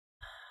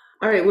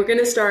All right, we're going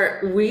to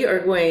start. We are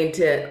going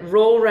to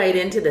roll right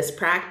into this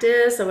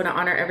practice. I want to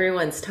honor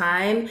everyone's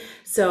time.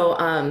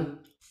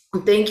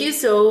 Thank you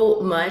so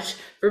much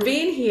for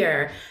being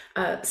here.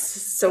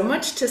 So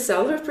much to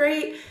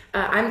celebrate.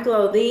 I'm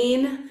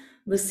Claudine.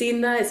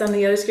 Lucinda is on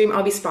the other screen.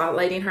 I'll be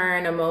spotlighting her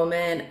in a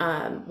moment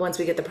once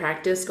we get the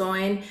practice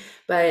going.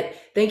 But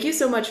thank you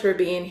so much for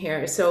being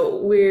here. So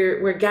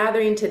we're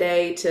gathering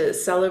today to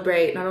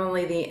celebrate not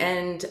only the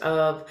end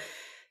of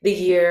the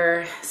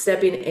year,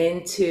 stepping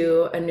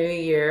into a new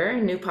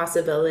year, new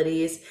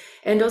possibilities,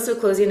 and also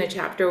closing a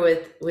chapter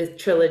with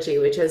Trilogy,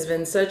 which has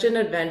been such an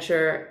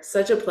adventure,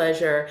 such a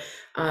pleasure.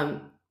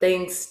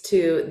 Thanks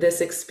to this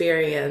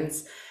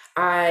experience,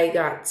 I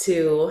got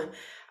to,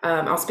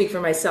 I'll speak for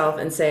myself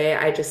and say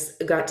I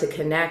just got to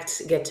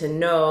connect, get to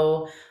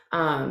know,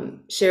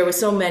 share with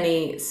so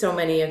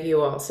many of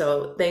you all.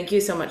 So thank you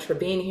so much for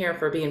being here,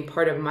 for being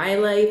part of my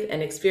life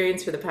and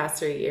experience for the past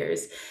 3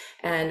 years.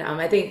 And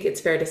I think it's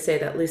fair to say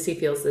that Lucy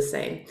feels the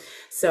same.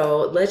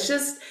 So let's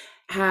just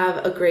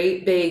have a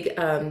great big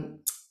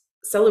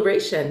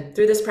celebration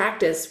through this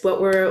practice. What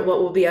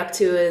we'll be up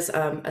to is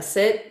a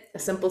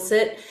simple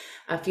sit,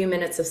 a few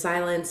minutes of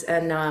silence,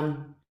 and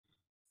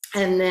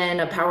then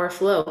a power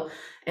flow.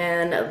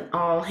 And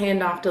I'll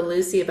hand off to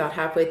Lucy about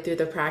halfway through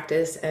the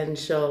practice, and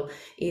she'll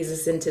ease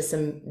us into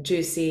some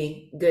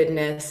juicy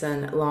goodness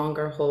and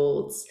longer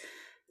holds.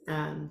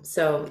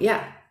 So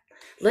yeah,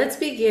 let's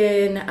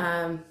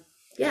begin.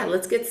 Yeah,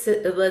 let's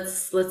sit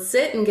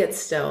and get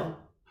still.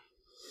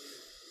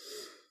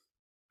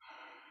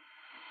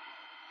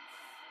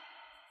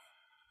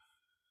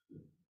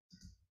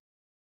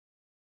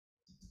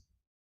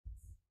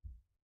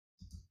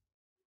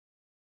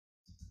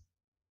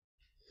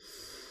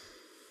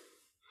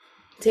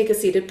 Take a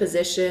seated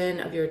position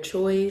of your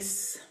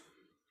choice.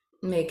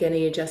 Make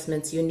any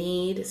adjustments you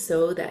need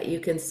so that you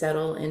can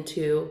settle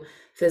into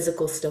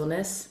physical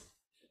stillness.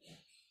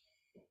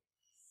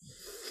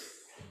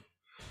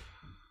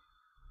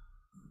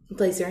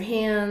 Place your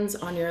hands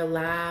on your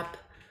lap,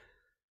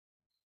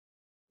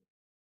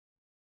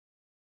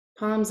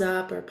 palms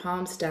up or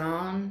palms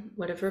down,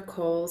 whatever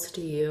calls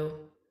to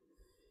you.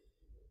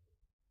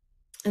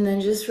 And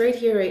then just right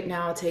here, right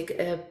now, take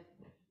a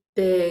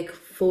big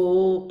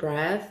full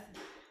breath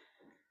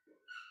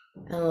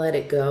and let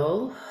it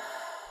go.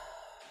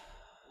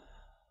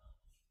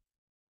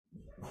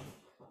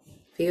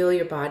 Feel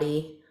your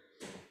body,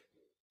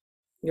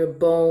 your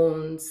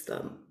bones,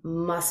 the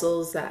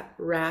muscles that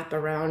wrap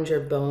around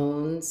your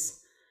bones,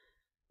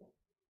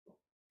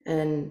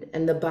 and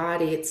the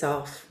body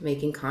itself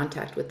making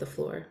contact with the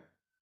floor.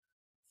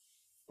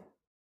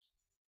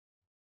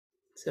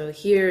 So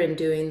here in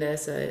doing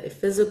this, a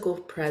physical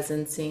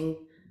presencing,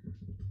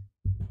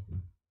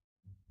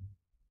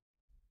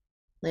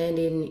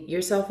 landing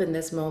yourself in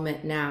this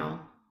moment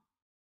now,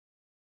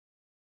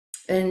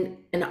 and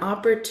an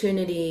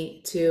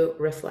opportunity to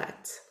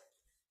reflect.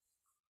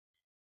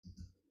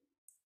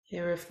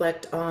 You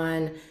reflect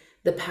on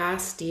the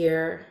past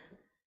year,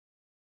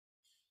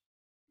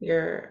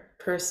 your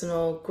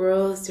personal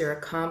growth, your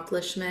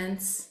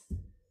accomplishments,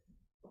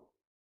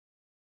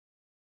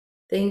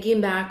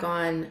 thinking back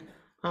on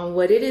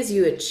what it is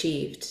you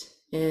achieved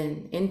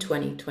in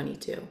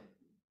 2022.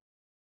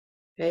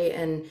 Okay,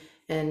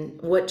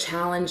 and what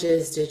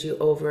challenges did you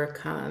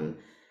overcome?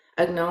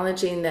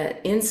 Acknowledging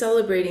that in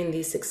celebrating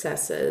these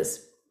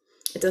successes,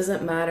 it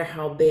doesn't matter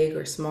how big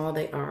or small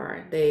they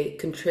are, they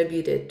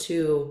contributed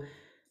to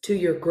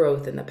your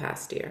growth in the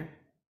past year.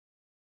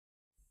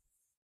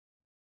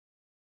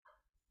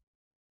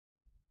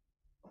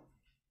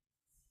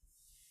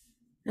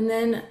 And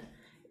then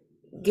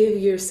give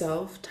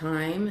yourself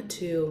time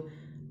to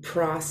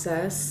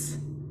process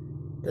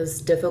those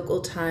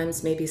difficult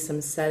times, maybe some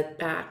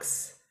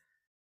setbacks,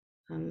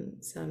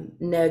 some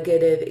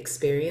negative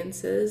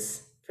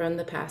experiences from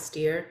the past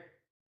year.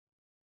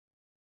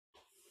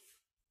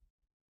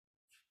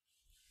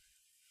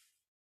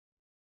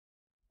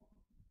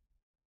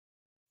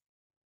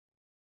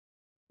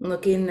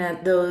 Looking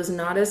at those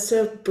not as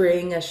to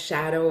bring a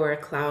shadow or a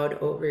cloud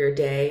over your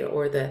day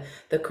or the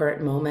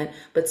current moment,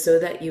 but so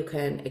that you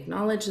can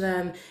acknowledge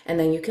them and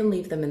then you can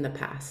leave them in the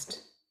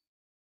past.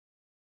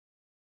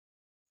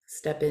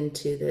 Step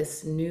into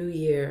this new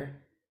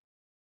year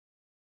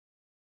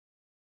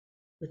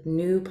with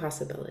new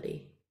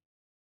possibility.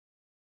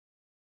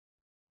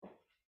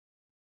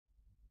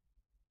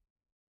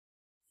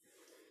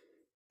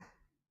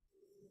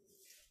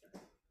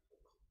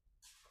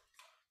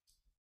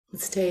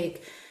 Let's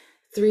take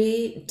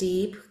 3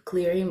 deep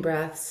clearing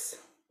breaths.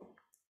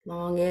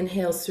 Long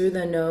inhales through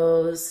the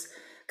nose,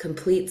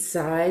 complete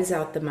sighs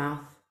out the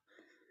mouth.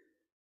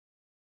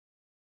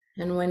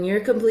 And when you're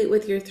complete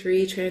with your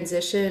 3,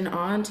 transition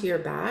onto your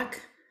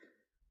back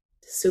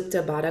to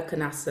Supta Baddha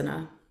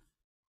Konasana,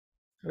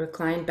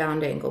 reclined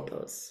bound angle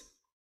pose.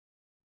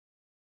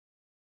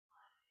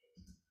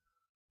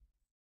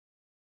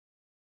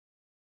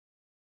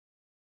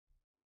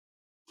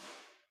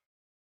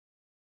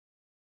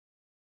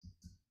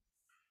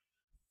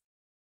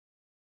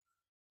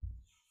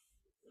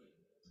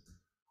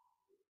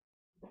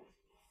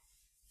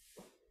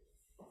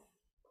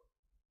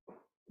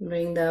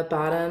 Bring the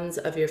bottoms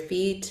of your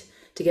feet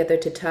together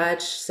to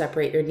touch.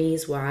 Separate your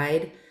knees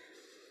wide.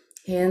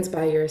 Hands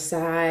by your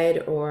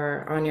side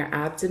or on your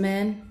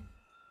abdomen.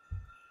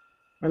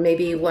 Or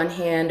maybe one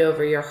hand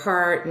over your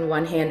heart and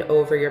one hand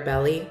over your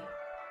belly.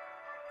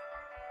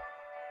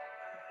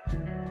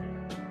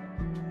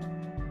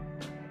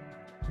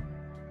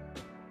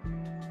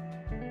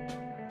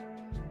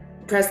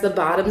 Press the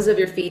bottoms of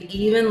your feet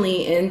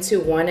evenly into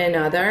one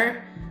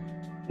another,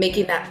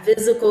 making that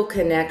physical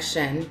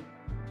connection.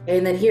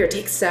 And then here,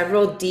 take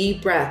several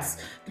deep breaths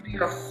through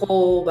your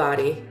whole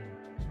body.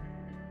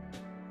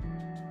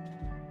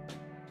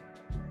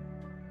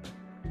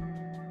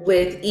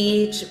 With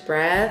each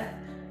breath,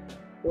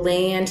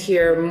 land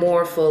here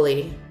more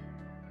fully.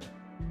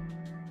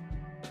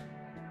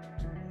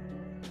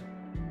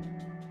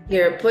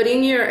 Here,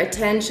 putting your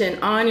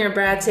attention on your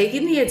breath,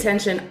 taking the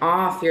attention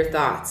off your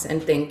thoughts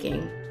and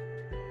thinking.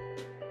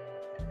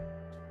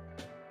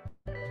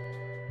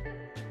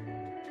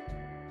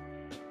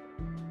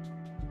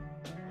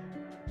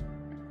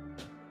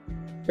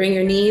 Bring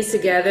your knees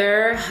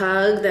together,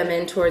 hug them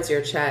in towards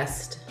your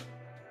chest.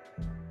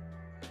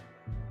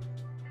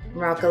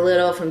 Rock a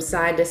little from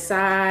side to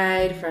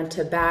side, front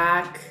to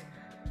back.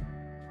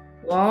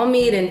 We'll all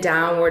meet in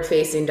downward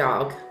facing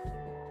dog.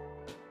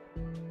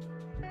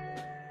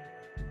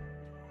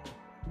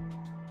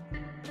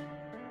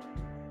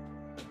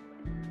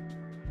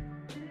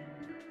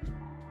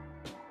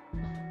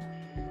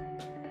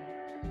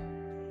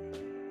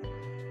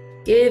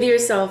 Give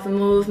yourself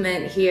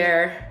movement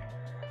here.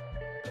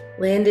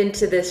 Land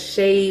into this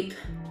shape.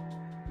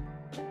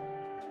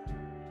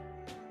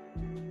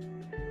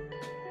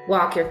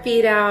 Walk your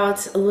feet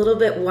out a little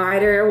bit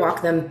wider.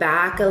 Walk them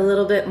back a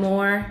little bit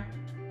more.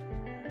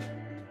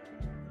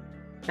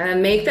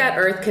 And make that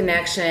earth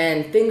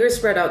connection. Fingers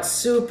spread out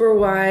super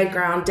wide.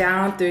 Ground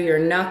down through your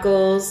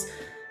knuckles.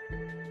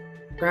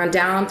 Ground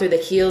down through the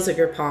heels of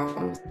your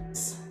palms.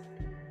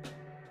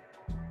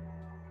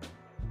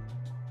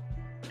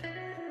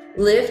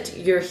 Lift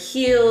your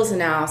heels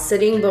now,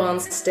 sitting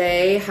bones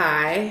stay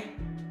high.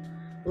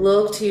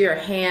 Look to your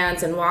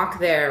hands and walk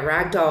there,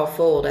 ragdoll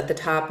fold at the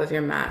top of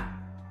your mat.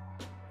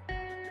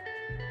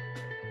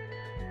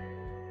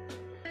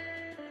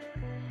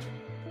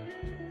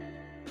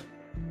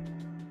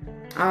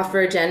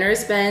 Offer a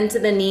generous bend to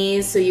the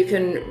knees so you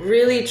can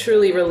really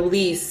truly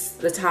release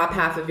the top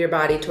half of your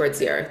body towards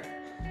the earth.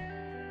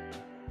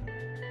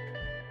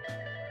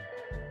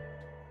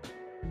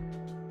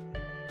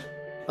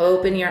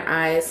 Open your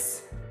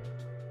eyes.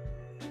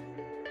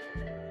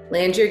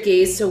 Land your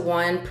gaze to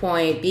one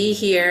point. Be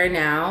here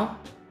now.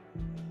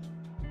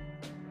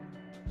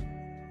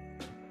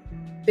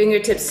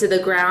 Fingertips to the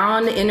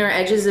ground, inner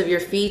edges of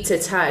your feet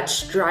to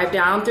touch. Drive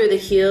down through the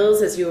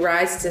heels as you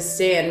rise to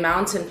stand,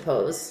 mountain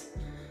pose.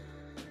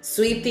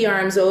 Sweep the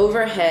arms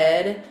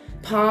overhead,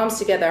 palms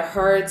together,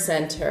 heart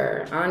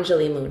center,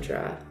 Anjali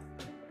Mudra.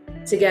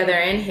 Together,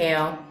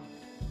 inhale.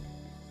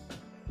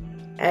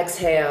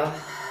 Exhale.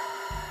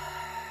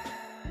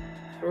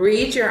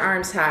 Reach your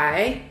arms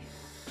high.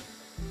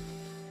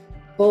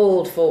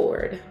 Fold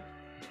forward.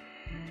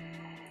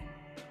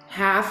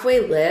 Halfway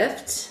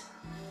lift.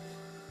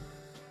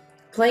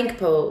 Plank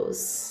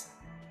pose.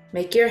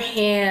 Make your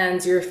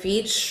hands, your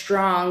feet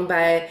strong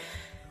by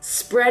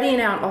spreading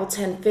out all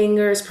 10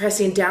 fingers,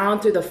 pressing down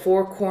through the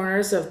four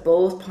corners of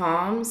both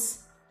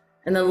palms,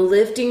 and then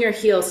lifting your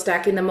heels,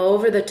 stacking them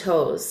over the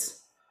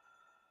toes.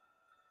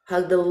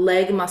 Hug the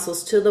leg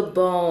muscles to the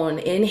bone.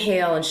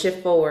 Inhale and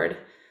shift forward.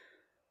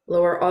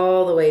 Lower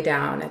all the way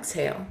down,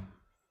 exhale.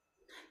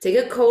 Take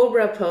a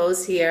cobra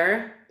pose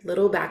here,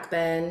 little back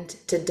bend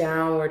to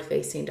downward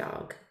facing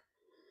dog.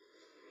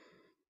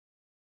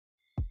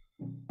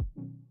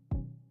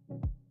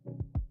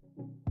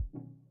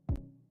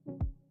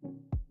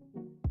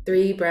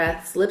 Three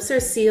breaths, lips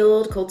are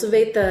sealed.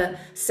 Cultivate the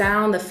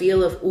sound, the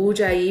feel of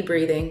Ujjayi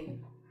breathing.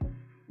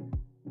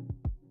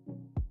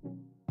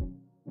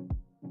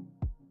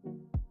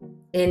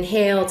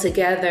 Inhale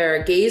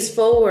together, gaze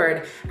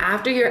forward.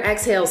 After your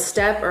exhale,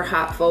 step or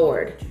hop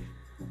forward.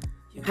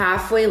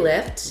 Halfway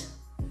lift,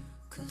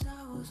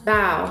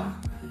 bow.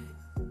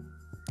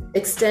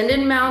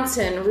 Extended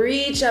mountain,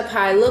 reach up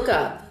high, look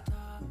up.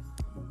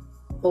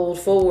 Fold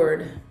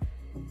forward.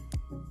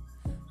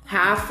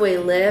 Halfway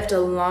lift, a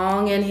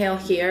long inhale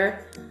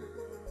here.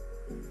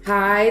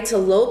 High to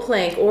low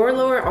plank or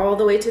lower all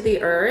the way to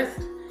the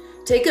earth.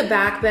 Take a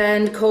back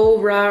bend,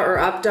 cobra or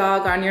up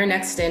dog on your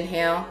next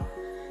inhale.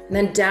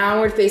 And then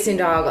downward facing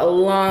dog, a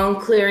long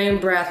clearing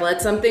breath.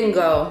 Let something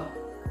go.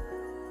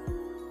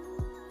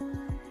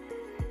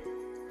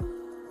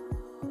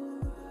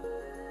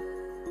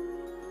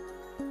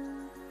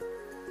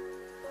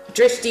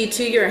 Drishti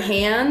to your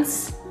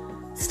hands.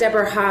 Step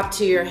or hop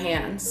to your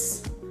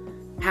hands.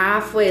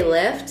 Halfway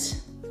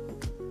lift.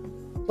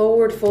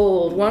 Forward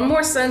fold. One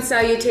more sun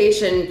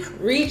salutation.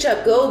 Reach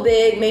up, go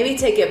big. Maybe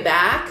take it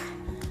back.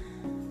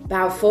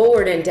 Bow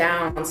forward and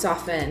down.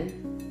 Soften.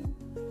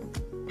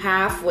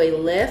 Halfway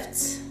lift.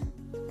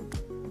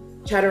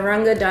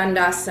 Chaturanga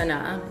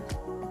Dandasana.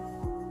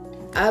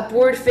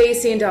 Upward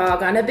facing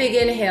dog on a big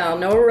inhale,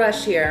 no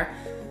rush here.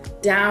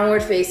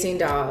 Downward facing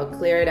dog,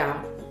 clear it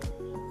out.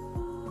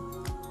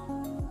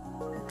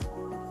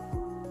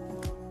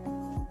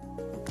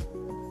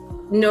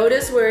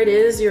 Notice where it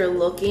is you're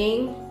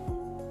looking.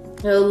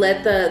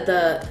 Let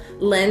the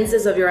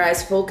lenses of your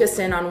eyes focus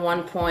in on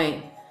one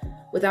point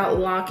without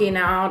locking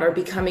out or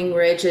becoming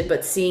rigid,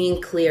 but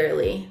seeing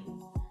clearly.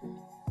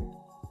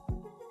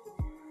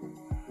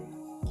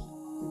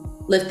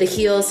 Lift the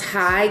heels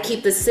high,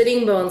 keep the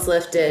sitting bones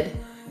lifted.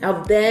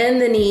 Now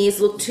bend the knees,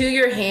 look to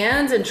your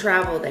hands and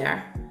travel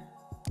there.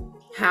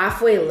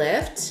 Halfway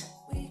lift,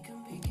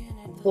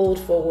 hold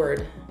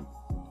forward.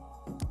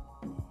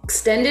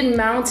 Extended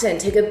mountain,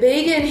 take a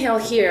big inhale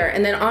here,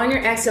 and then on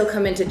your exhale,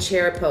 come into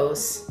chair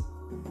pose.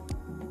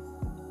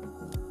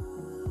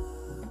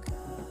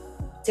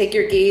 Take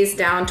your gaze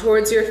down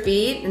towards your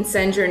feet and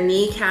send your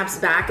kneecaps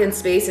back in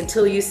space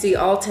until you see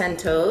all 10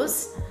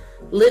 toes.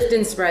 Lift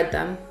and spread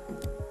them.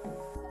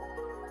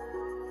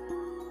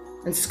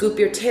 And scoop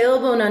your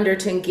tailbone under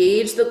to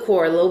engage the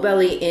core, low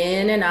belly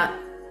in and up.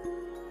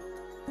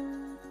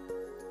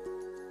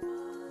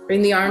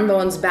 Bring the arm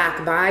bones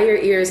back by your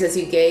ears as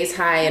you gaze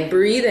high and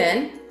breathe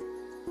in.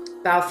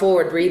 Bow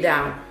forward, breathe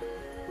out.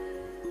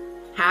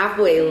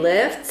 Halfway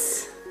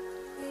lifts.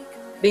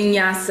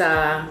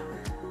 Vinyasa.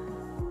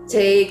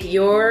 Take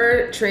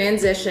your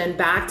transition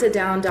back to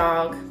down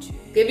dog.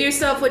 Give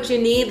yourself what you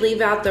need,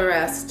 leave out the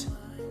rest.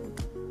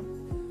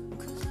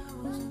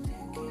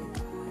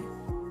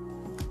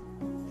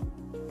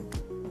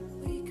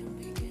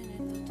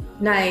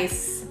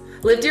 Nice.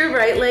 Lift your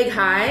right leg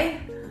high.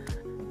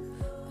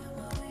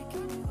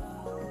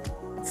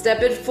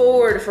 Step it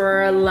forward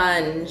for a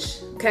lunge.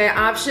 Okay,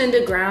 option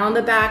to ground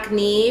the back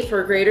knee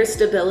for greater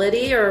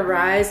stability or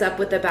rise up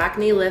with the back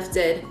knee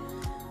lifted.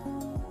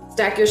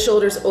 Stack your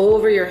shoulders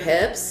over your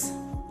hips.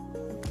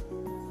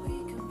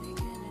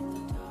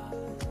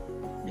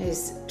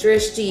 Nice.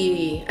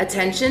 Drishti,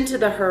 attention to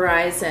the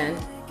horizon.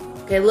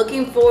 Okay,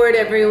 looking forward,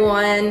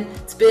 everyone.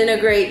 It's been a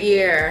great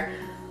year.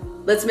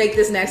 Let's make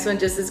this next one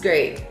just as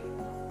great.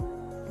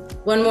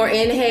 One more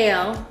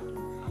inhale.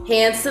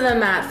 Hands to the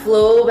mat,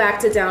 flow back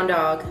to down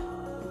dog.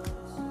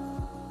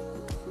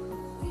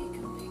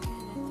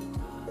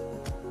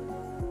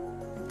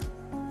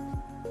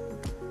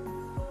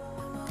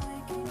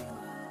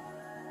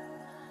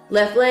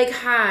 Left leg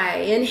high,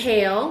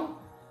 inhale.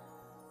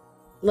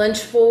 Lunge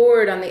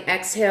forward on the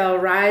exhale,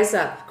 rise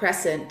up,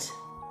 crescent.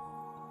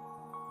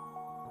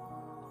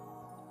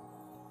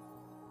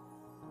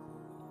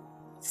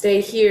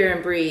 Stay here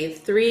and breathe.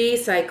 3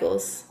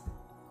 cycles.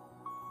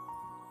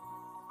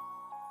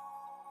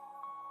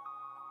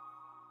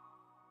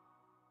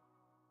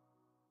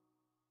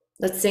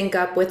 Let's sync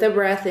up with a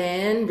breath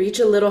in, reach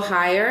a little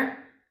higher.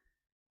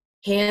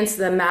 Hands to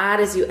the mat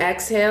as you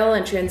exhale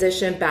and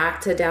transition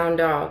back to down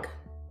dog.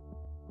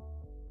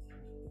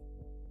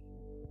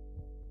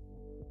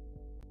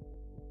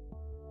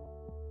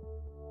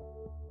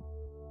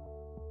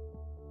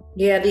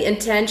 Yeah, the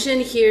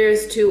intention here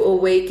is to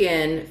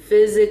awaken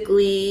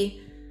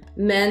physically,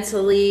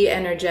 mentally,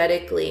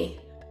 energetically.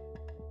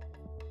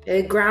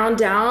 Ground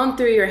down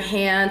through your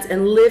hands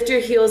and lift your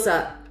heels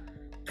up.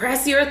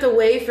 Press the earth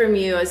away from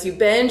you as you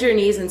bend your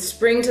knees and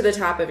spring to the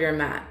top of your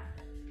mat.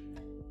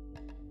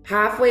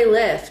 Halfway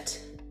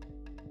lift.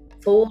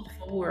 Fold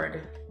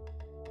forward.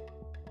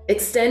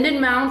 Extended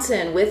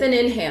mountain with an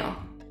inhale.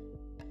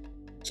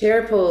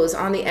 Chair pose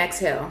on the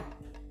exhale.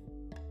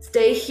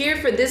 Stay here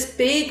for this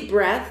big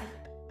breath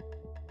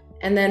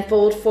and then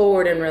fold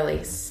forward and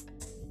release.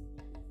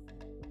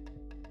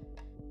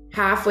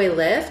 Halfway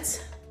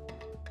lift.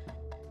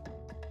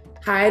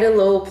 High to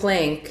low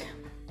plank.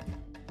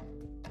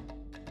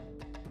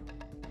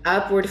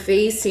 Upward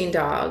facing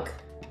dog.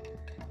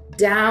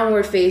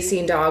 Downward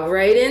facing dog.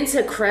 Right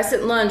into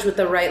crescent lunge with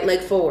the right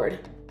leg forward.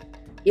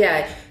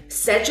 Yeah,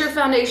 set your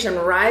foundation,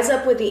 rise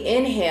up with the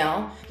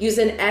inhale, use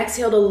an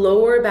exhale to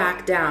lower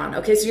back down.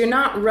 Okay, so you're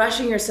not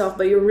rushing yourself,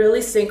 but you're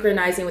really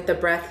synchronizing with the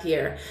breath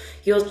here.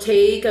 You'll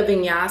take a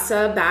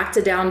vinyasa back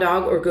to down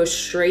dog or go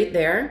straight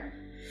there,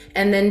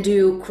 and then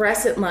do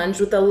crescent lunge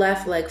with the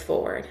left leg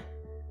forward.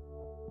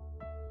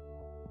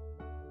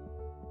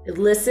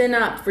 Listen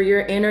up for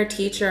your inner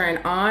teacher and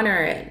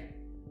honor it.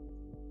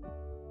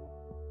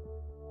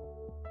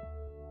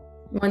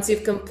 Once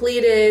you've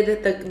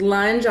completed the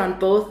lunge on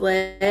both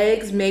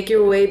legs, make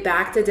your way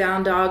back to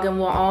down dog and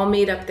we'll all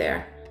meet up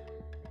there.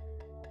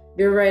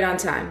 You're right on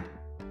time.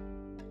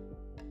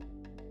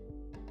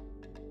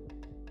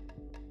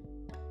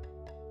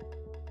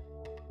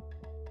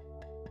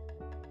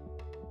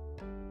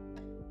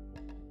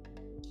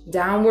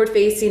 Downward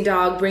facing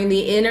dog, bring the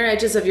inner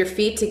edges of your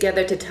feet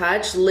together to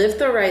touch. Lift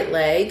the right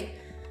leg.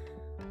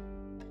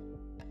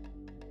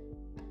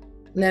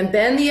 And then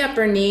bend the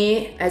upper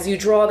knee as you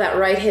draw that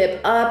right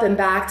hip up and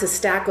back to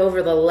stack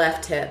over the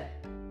left hip.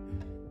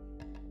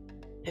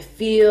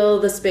 Feel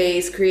the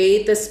space,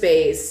 create the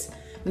space.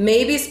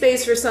 Maybe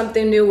space for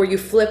something new where you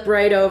flip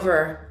right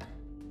over.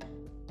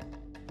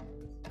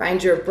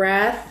 Find your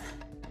breath.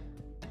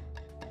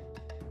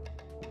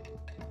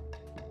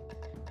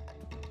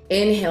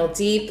 Inhale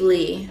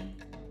deeply.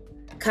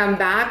 Come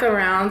back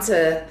around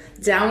to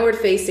downward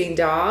facing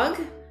dog.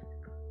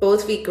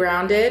 Both feet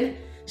grounded.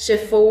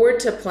 Shift forward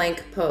to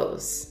plank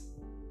pose.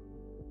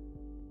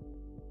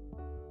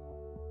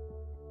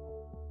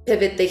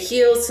 Pivot the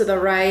heels to the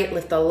right.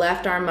 Lift the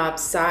left arm up,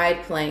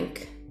 side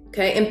plank.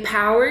 Okay,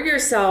 empower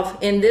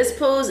yourself in this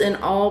pose and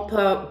all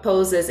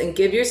poses and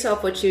give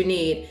yourself what you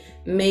need.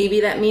 Maybe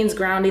that means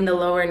grounding the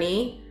lower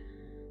knee.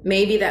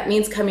 Maybe that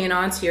means coming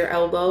onto your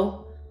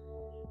elbow.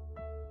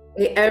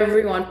 Okay,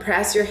 everyone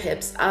press your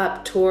hips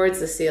up towards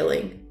the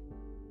ceiling.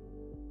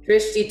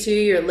 Drishti to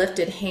your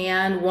lifted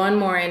hand. One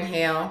more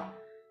inhale.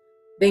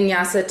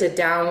 Vinyasa to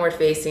downward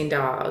facing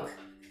dog.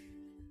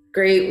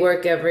 Great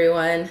work,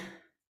 everyone.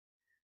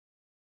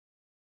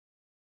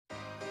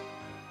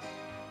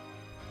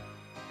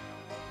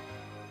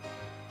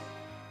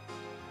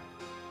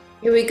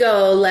 Here we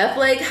go, left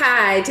leg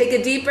high, take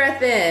a deep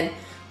breath in.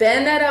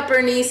 Bend that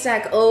upper knee,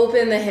 stack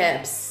open the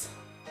hips.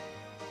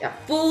 Yeah,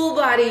 full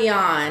body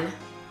yawn.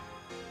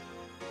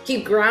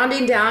 Keep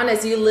grounding down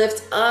as you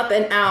lift up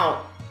and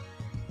out.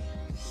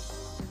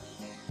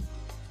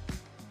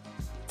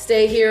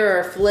 Stay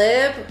here or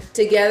flip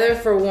together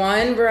for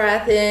one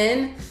breath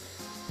in.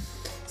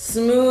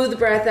 Smooth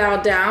breath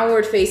out,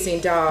 downward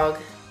facing dog.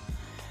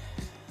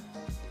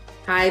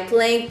 High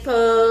plank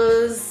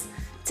pose.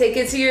 Take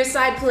it to your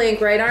side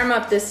plank, right arm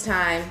up this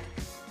time.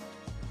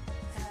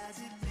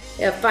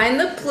 Yeah, find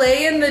the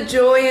play and the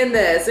joy in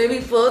this. Maybe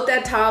float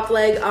that top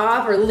leg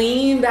off or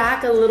lean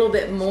back a little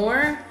bit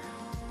more.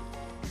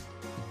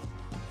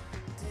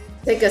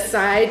 Take a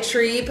side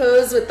tree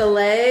pose with the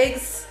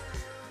legs.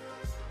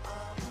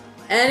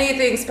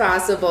 Anything's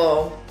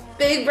possible.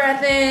 Big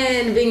breath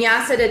in,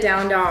 vinyasa to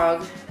down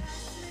dog.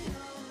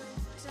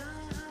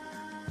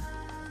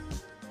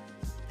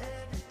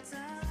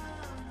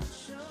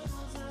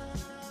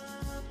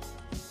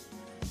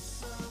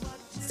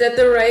 Step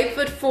the right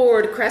foot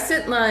forward,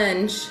 crescent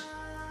lunge.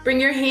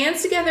 Bring your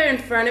hands together in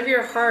front of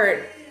your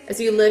heart as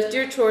you lift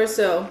your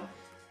torso.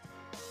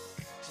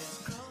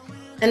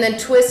 And then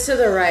twist to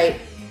the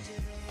right.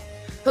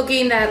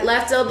 Hooking that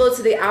left elbow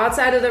to the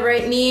outside of the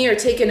right knee or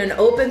taking an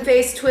open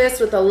face twist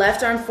with the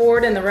left arm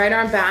forward and the right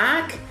arm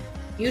back.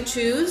 You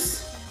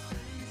choose.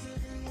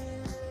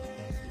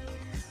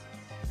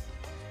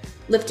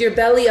 Lift your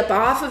belly up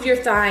off of your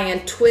thigh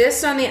and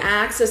twist on the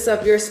axis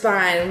of your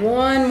spine.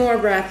 One more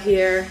breath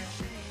here.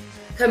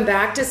 Come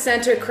back to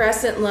center,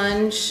 crescent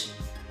lunge.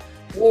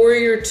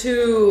 Warrior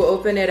two,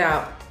 open it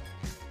out.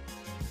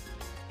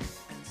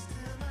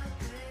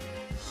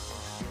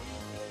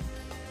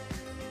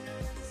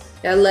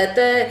 Now let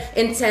the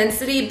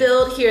intensity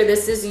build here.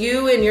 This is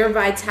you and your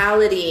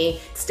vitality.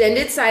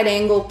 Extended side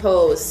angle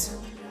pose.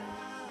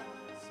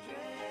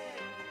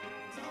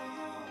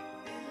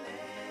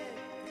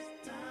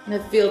 Now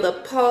feel the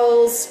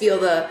pulse, feel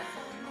the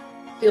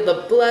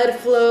blood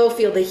flow,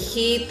 feel the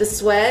heat, the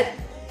sweat.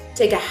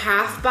 Take a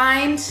half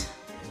bind.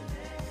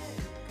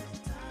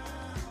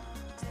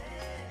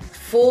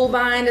 Full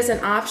bind is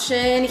an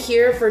option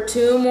here for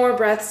 2 more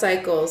breath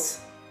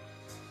cycles.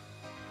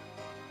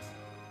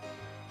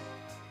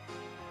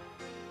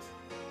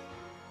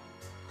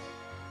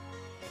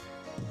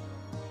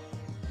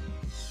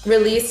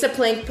 Release to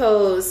plank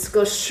pose.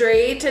 Go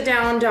straight to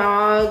down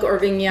dog or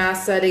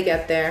vinyasa to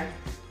get there.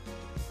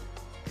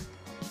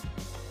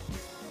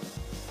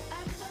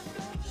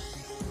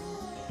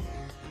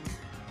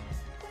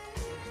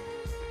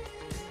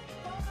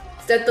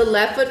 Step the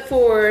left foot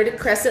forward,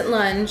 crescent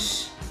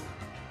lunge.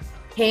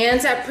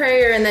 Hands at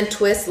prayer and then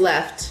twist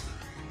left.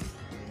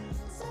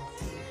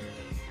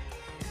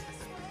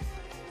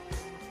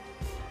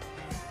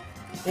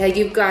 Yeah,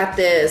 you've got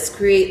this.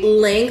 Create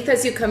length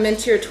as you come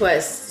into your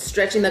twist.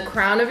 Stretching the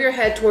crown of your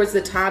head towards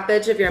the top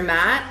edge of your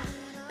mat.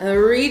 And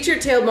reach your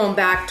tailbone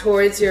back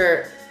towards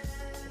your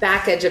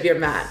back edge of your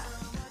mat.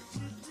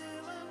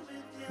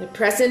 And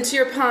press into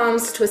your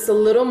palms, twist a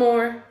little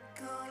more.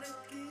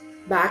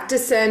 Back to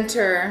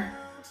center.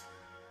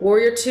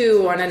 Warrior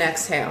two on an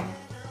exhale.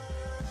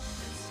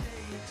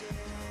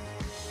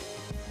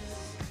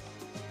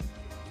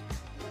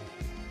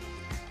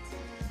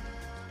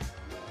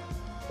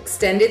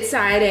 Extended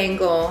side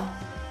angle.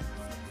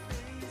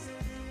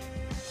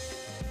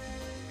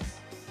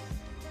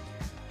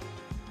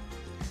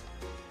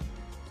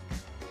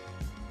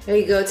 There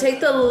you go. Take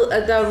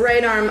the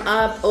right arm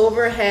up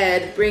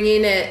overhead,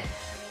 bringing it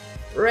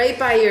right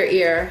by your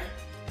ear.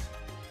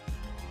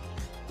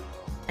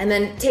 And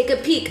then take a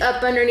peek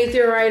up underneath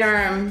your right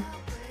arm.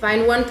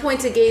 Find one point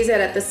to gaze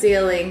at the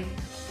ceiling.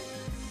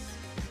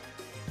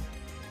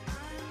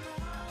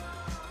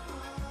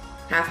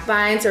 Half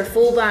binds or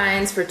full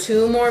binds for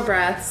 2 more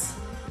breaths.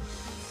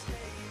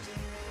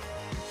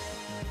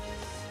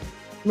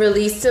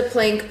 Release to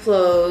plank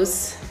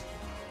pose.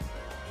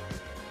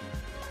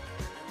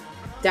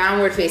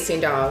 Downward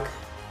facing dog.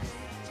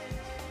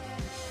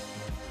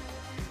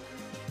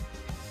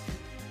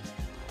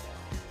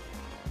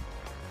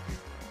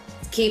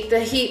 Keep the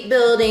heat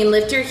building.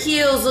 Lift your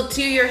heels, look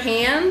to your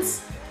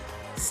hands.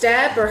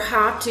 Step or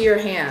hop to your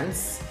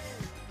hands.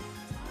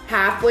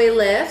 Halfway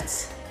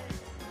lift,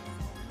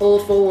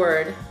 hold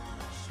forward.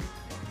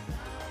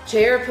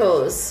 Chair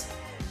pose.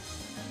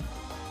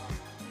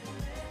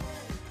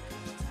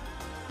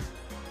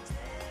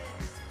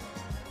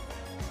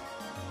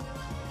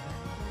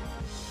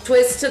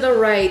 Twist to the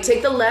right.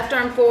 Take the left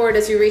arm forward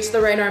as you reach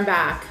the right arm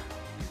back.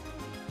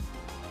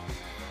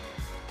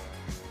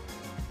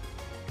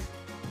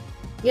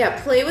 Yeah,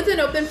 play with an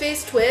open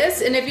face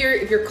twist, and if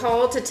you're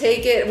called to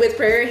take it with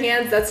prayer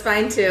hands, that's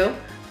fine too.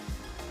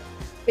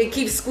 Okay,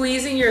 keep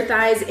squeezing your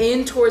thighs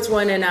in towards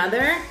one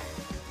another,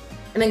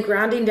 and then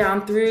grounding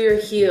down through your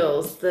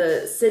heels.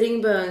 The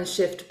sitting bones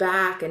shift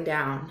back and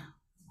down.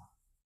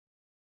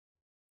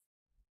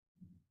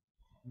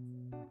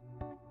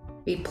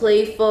 Be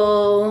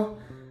playful.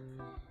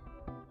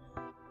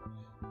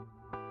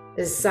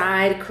 A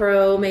side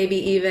crow, maybe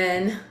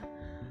even.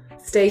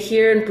 Stay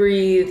here and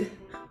breathe.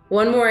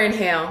 One more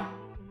inhale.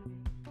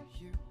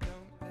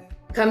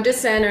 Come to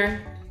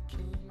center.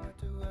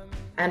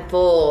 And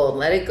fold.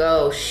 Let it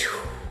go.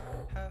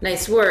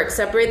 Nice work.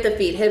 Separate the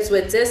feet, hips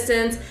width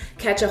distance.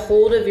 Catch a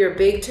hold of your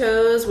big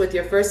toes with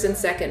your first and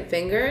second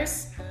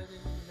fingers.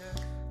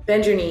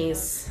 Bend your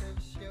knees.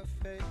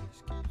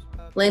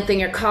 Lengthen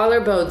your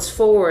collarbones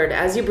forward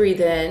as you breathe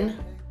in.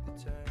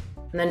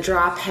 And then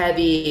drop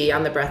heavy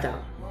on the breath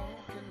out.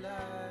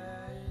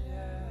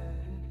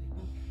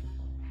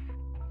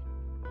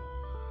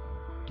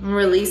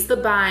 Release the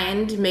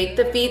bind, make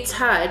the feet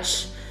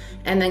touch,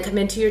 and then come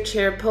into your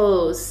chair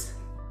pose.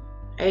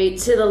 All right,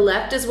 to the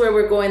left is where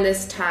we're going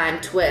this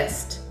time,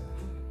 twist.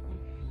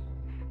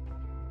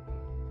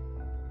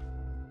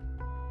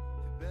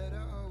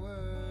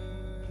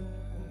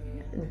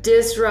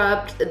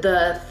 Disrupt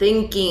the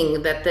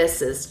thinking that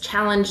this is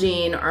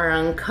challenging or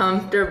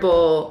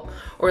uncomfortable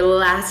or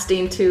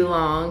lasting too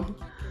long.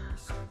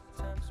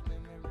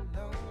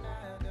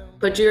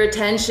 Put your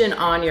attention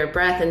on your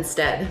breath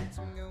instead.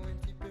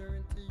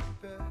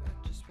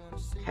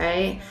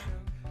 Okay.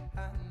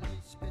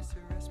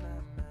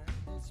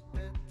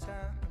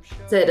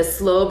 Take a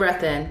slow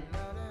breath in.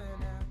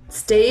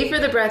 Stay for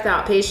the breath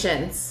out,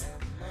 patience.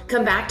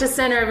 Come back to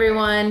center,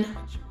 everyone.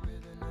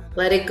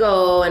 Let it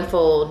go and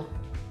fold.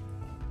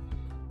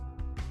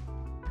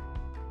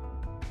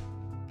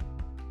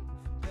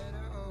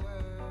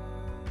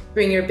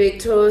 Bring your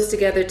big toes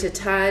together to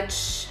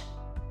touch.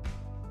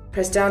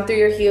 Press down through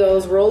your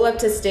heels, roll up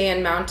to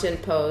stand, mountain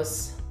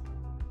pose.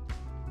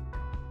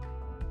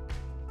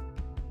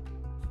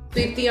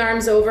 Sweep the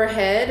arms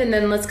overhead, and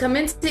then let's come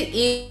into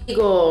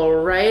eagle.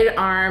 Right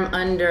arm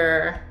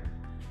under,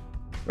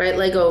 right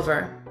leg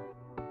over.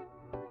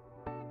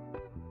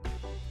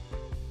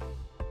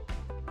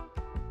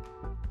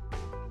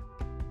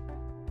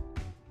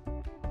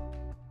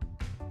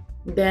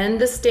 Bend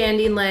the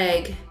standing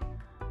leg.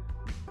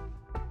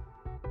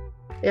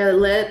 Yeah,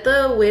 let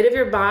the weight of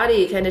your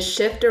body kind of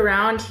shift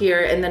around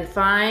here and then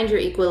find your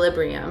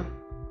equilibrium.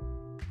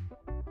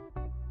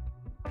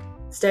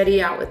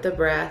 Steady out with the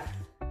breath.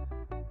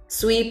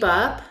 Sweep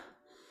up,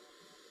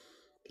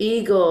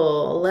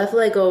 eagle, left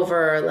leg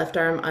over, left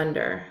arm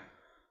under.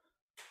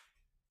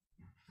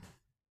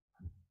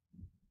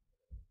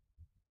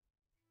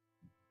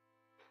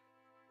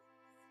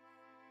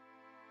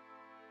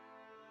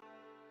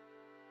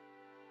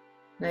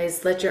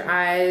 Nice, let your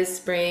eyes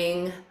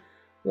bring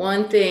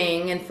one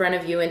thing in front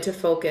of you into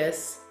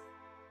focus.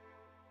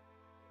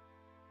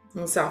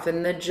 And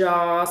soften the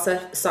jaw,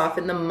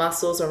 soften the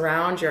muscles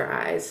around your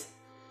eyes.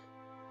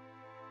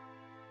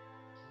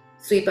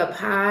 Sweep up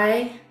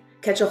high,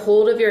 catch a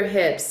hold of your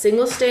hips,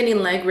 single standing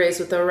leg raise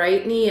with the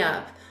right knee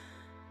up.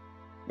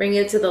 Bring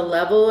it to the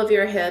level of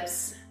your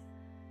hips,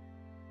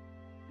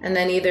 and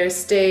then either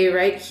stay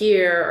right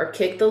here or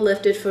kick the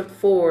lifted foot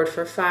forward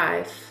for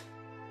 5,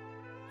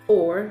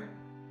 4,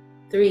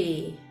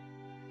 3,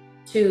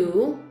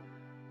 2,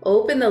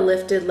 open the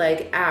lifted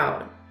leg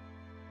out.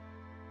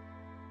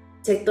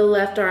 Take the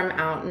left arm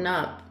out and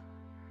up.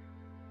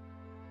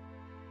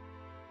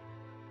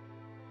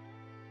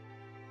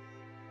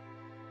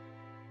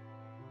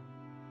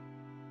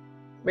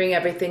 Bring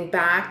everything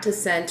back to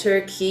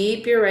center.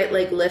 Keep your right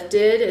leg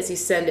lifted as you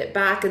send it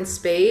back in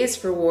space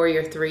for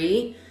warrior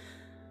 3.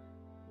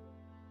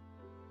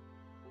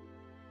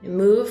 And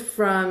move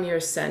from your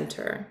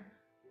center,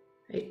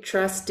 right?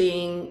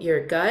 Trusting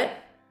your gut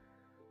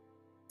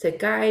to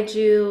guide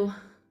you,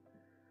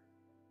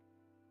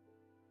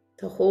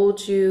 to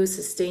hold you,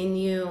 sustain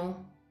you.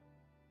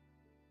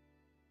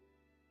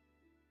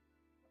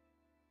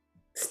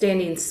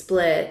 Standing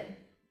split.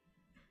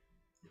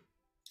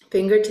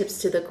 Fingertips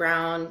to the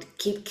ground.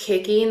 Keep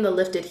kicking the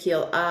lifted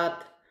heel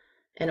up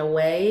and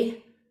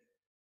away.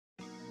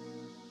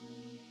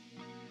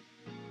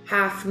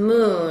 Half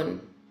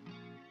moon.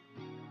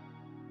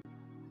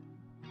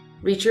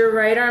 Reach your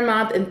right arm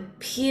up and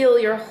peel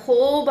your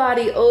whole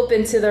body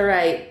open to the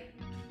right.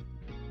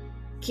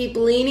 Keep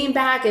leaning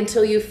back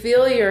until you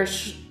feel your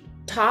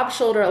top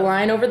shoulder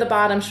align over the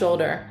bottom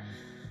shoulder.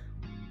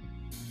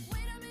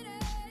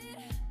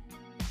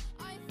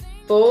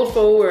 Fold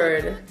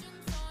forward.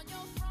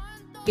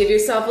 Give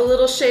yourself a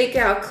little shake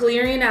out,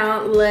 clearing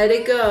out, let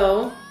it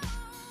go.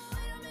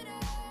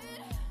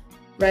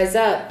 Rise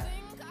up.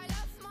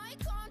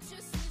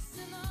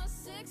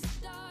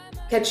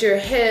 Catch your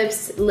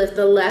hips, lift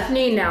the left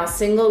knee now,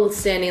 single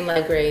standing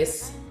leg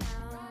raise.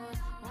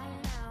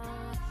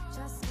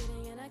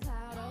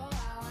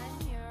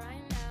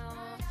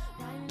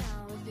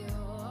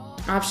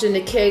 Option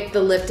to kick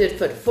the lifted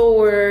foot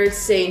forward,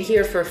 staying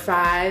here for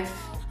 5,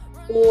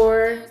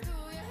 4,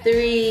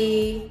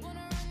 3,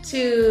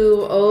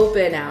 2,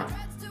 open out.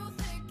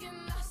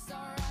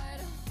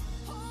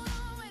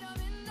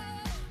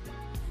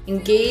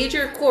 Engage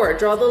your core,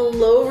 draw the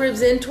low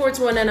ribs in towards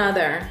one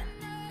another.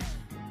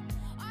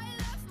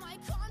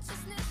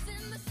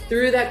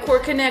 Through that core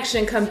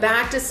connection, come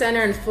back to center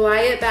and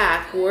fly it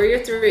back,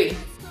 warrior 3.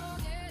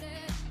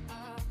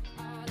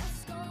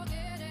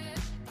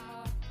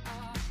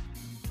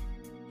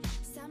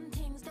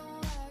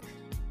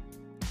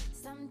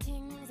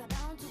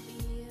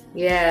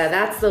 Yeah,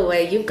 that's the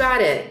way. You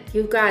got it.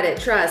 You got it.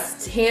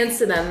 Trust. Hands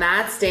to the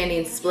mat,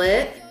 standing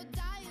split.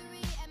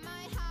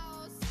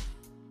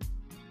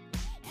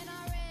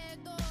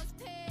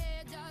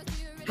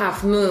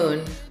 Half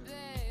moon.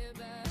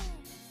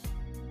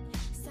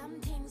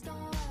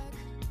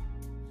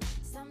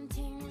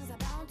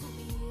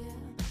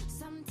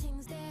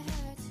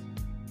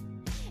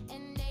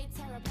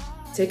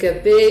 Take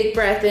a big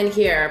breath in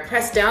here.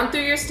 Press down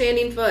through your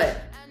standing foot.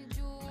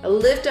 A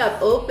lift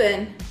up,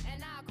 open,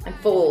 and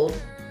fold.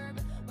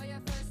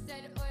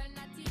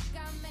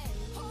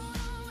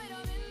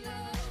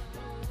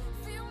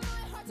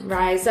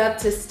 Rise up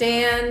to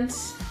stand.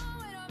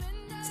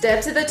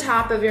 Step to the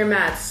top of your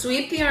mat.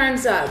 Sweep the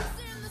arms up.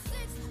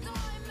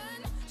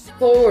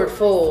 Forward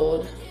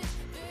fold.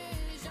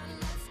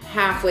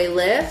 Halfway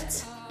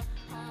lift.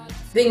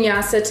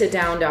 Vinyasa to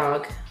down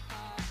dog.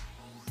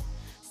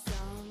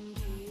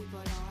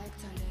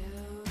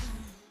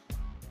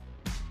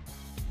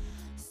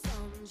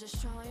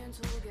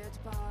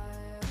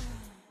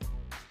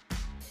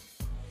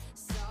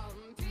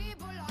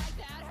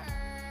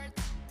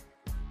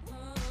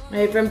 All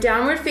right, from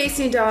downward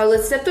facing dog,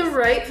 let's step the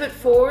right foot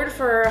forward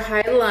for a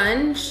high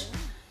lunge.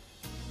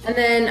 And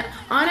then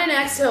on an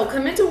exhale,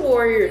 come into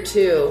warrior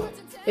 2.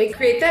 Okay,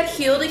 create that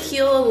heel to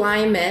heel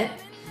alignment.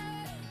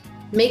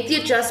 Make the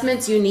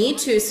adjustments you need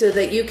to so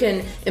that you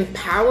can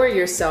empower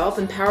yourself,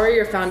 empower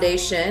your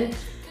foundation,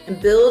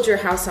 and build your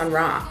house on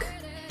rock.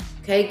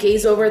 Okay,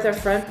 gaze over at the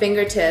front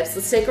fingertips.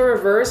 Let's take a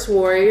reverse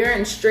warrior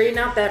and straighten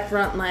out that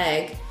front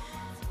leg.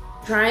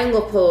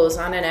 Triangle pose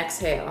on an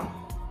exhale.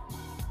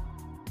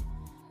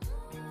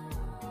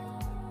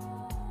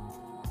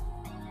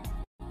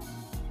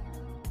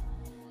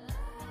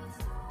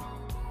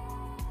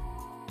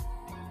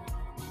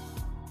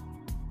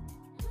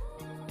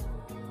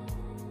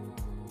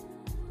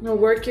 Now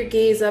work your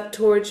gaze up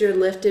towards your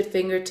lifted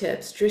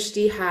fingertips,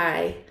 drishti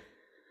high.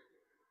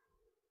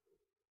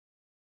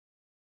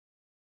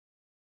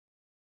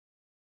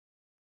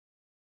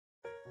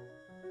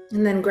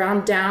 And then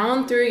ground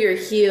down through your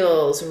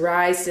heels,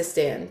 rise to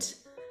stand.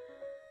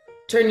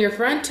 Turn your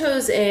front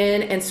toes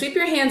in and sweep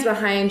your hands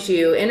behind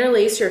you.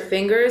 Interlace your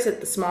fingers at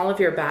the small of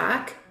your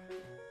back.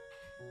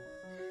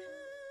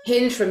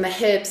 Hinge from the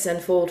hips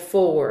and fold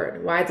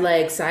forward. Wide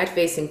legs, side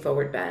facing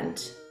forward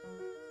bend.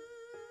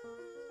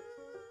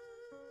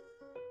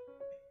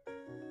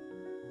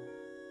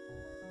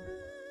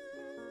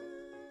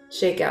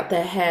 Shake out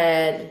the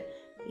head,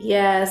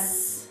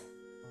 yes,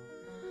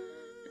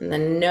 and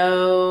then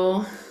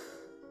no,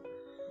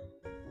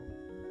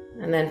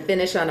 and then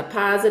finish on a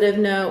positive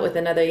note with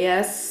another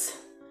yes.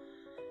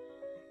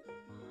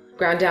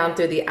 Ground down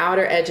through the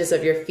outer edges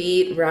of your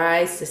feet,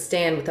 rise to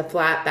stand with a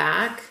flat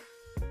back.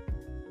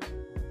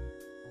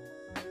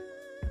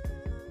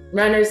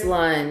 Runner's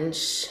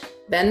lunge,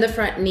 bend the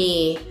front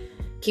knee,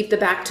 keep the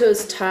back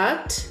toes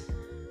tucked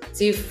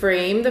so you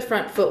frame the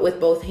front foot with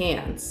both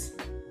hands.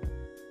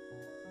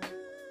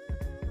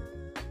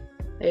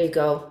 There you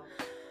go.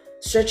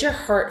 Stretch your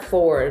heart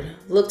forward.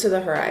 Look to the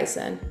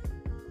horizon.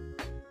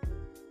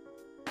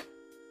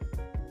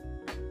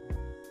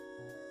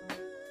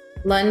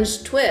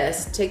 Lunge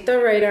twist. Take the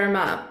right arm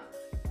up.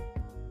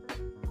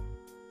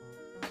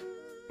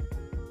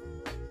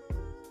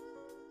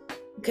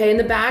 Okay, and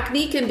the back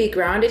knee can be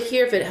grounded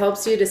here if it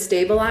helps you to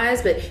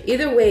stabilize, but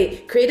either way,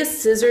 create a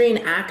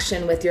scissoring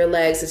action with your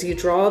legs as you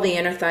draw the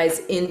inner thighs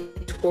in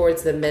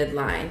towards the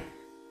midline.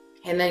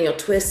 And then you'll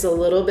twist a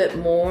little bit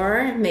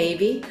more,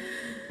 maybe.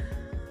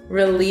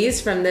 Release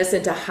from this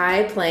into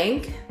high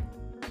plank.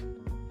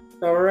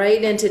 Go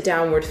right into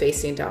downward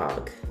facing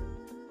dog.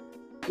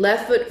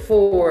 Left foot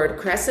forward,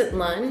 crescent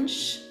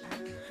lunge.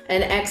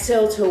 And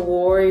exhale to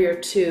warrior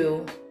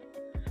 2.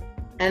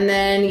 And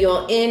then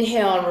you'll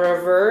inhale and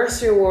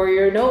reverse your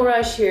warrior. No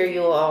rush here,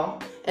 you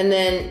all. And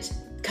then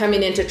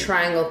coming into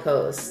triangle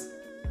pose.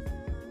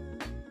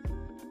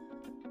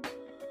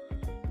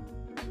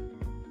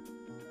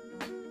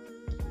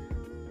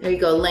 There you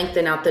go,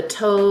 lengthen out the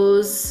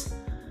toes,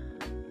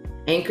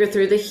 anchor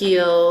through the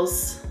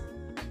heels,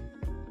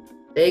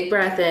 big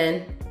breath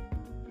in,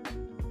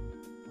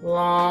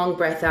 Long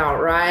breath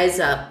out, rise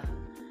up.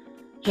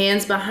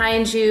 Hands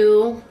behind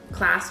you,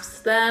 clasps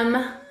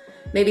them.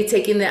 Maybe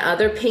taking the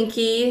other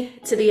pinky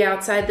to the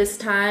outside this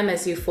time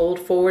as you fold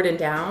forward and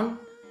down.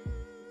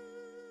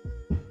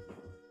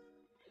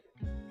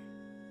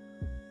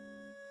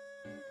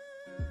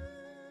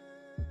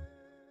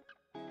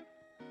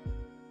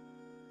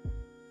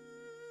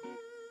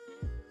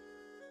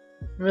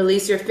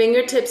 Release your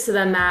fingertips to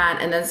the mat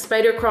and then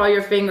spider crawl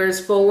your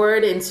fingers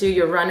forward into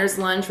your runner's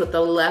lunge with the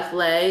left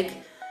leg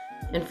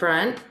in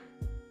front.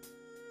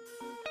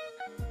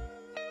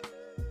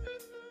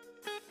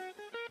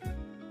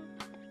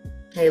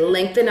 Okay,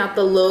 lengthen out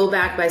the low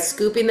back by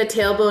scooping the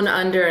tailbone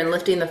under and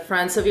lifting the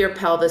fronts of your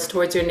pelvis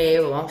towards your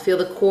navel. Feel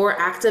the core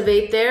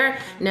activate there.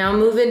 Now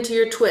move into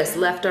your twist,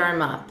 left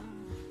arm up.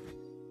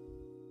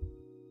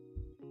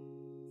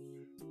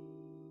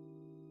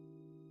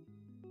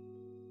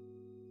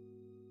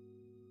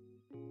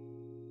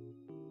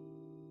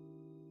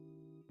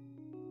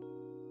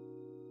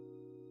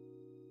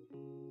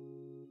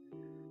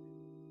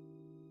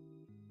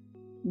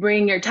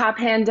 Bring your top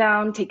hand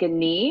down, take a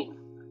knee.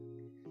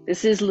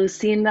 This is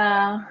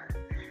Lucinda.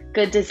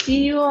 Good to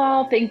see you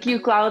all. Thank you,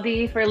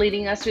 Claudie, for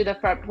leading us through the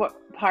front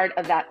part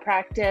of that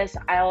practice.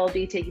 I'll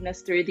be taking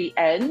us through the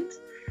end.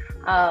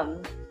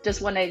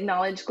 Just want to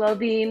acknowledge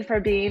Claudine for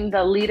being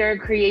the leader,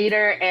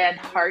 creator, and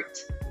heart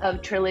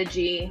of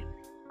Trilogy,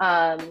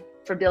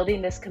 for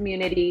building this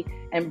community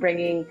and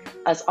bringing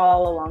us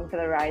all along for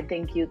the ride.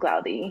 Thank you,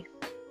 Claudie.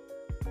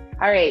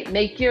 All right,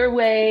 make your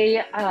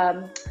way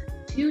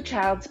to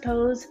child's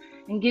pose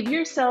and give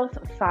yourself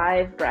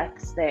 5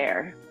 breaths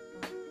there.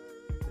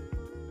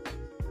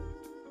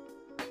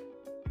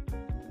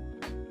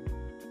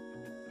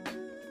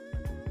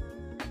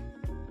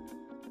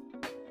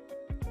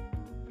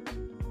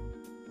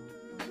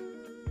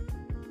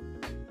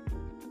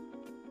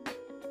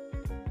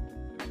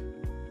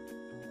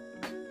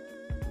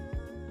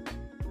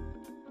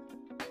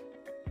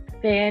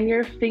 Fan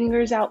your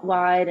fingers out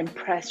wide and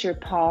press your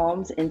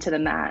palms into the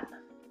mat.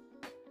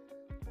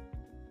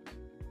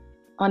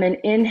 On an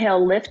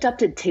inhale, lift up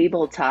to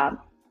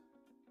tabletop.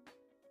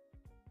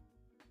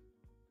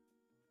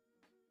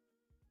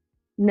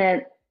 And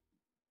then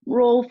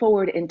roll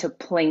forward into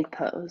plank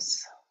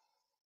pose.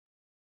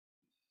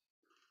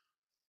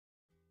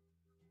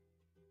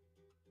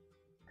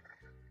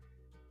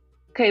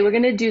 Okay, we're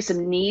gonna do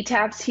some knee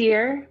taps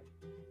here.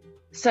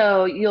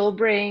 So you'll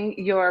bring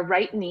your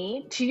right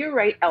knee to your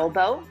right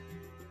elbow,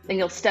 then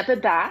you'll step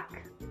it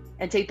back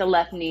and take the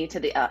left knee to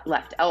the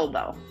left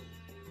elbow.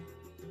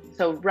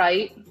 So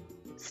right,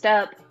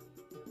 step,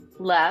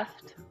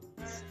 left,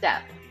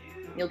 step.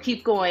 You'll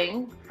keep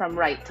going from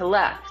right to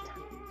left.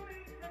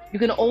 You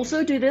can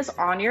also do this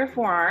on your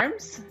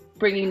forearms,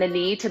 bringing the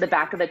knee to the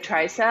back of the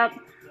tricep,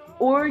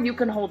 or you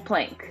can hold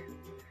plank.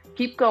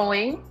 Keep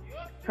going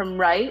from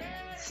right,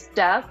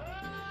 step,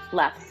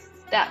 left,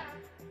 step.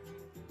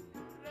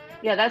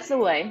 Yeah, that's the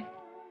way.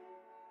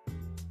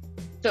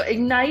 So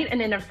ignite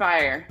an inner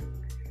fire.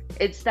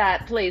 It's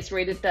that place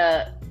right at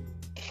the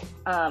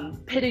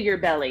pit of your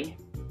belly,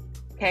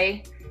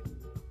 okay?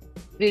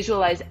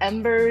 Visualize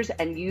embers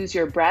and use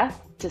your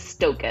breath to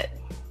stoke it.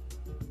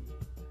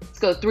 Let's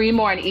go 3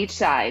 more on each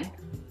side.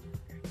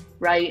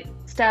 Right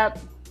step,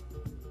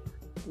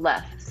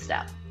 left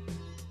step.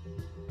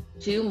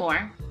 2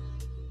 more.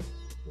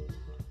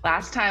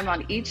 Last time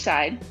on each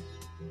side.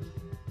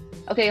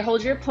 Okay,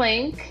 hold your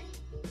plank.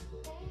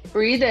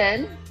 Breathe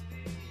in.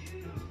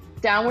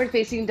 Downward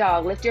facing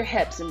dog. Lift your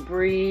hips and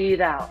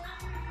breathe out.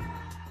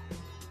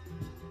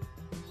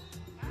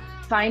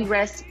 Find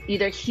rest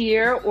either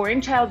here or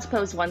in child's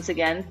pose once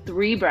again.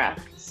 3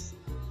 breaths.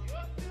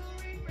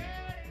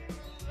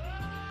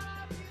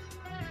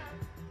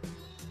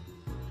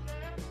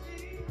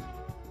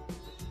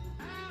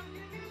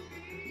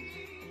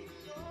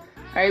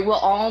 All right, we'll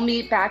all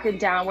meet back in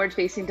downward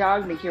facing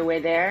dog. Make your way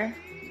there.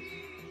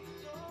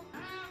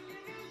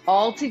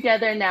 All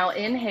together now,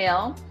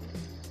 inhale.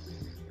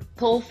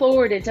 Pull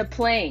forward into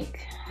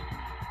plank.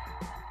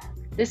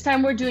 This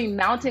time we're doing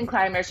mountain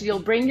climber, so you'll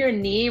bring your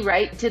knee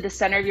right to the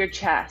center of your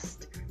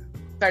chest.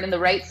 Start on the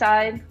right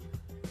side,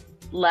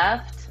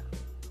 left,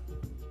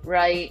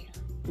 right,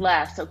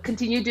 left. So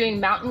continue doing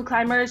mountain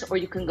climbers, or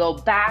you can go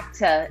back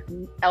to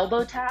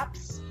elbow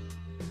taps,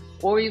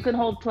 or you can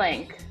hold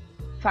plank.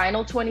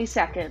 Final 20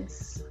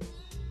 seconds.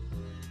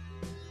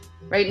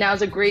 Right now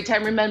is a great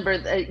time. Remember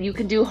that you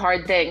can do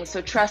hard things,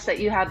 so trust that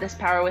you have this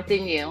power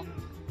within you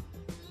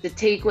to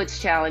take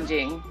what's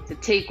challenging, to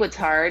take what's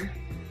hard,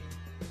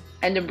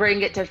 and to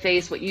bring it to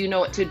face what you know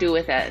what to do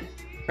with it.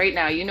 Right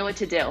now, you know what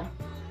to do.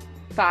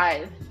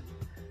 5,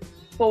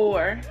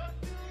 4,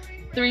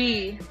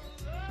 3,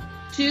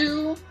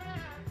 2,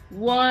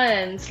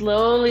 1.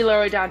 Slowly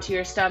lower down to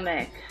your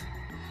stomach.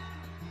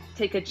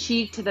 Take a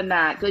cheek to the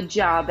mat. Good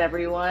job,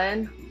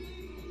 everyone.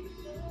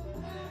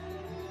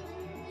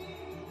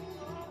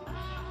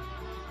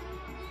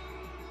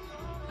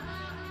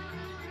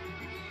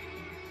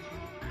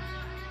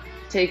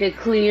 Take a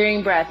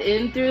clearing breath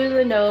in through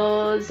the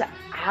nose,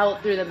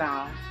 out through the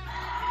mouth.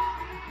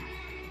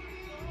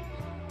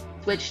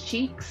 Switch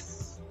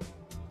cheeks.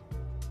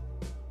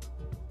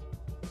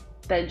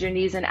 Bend your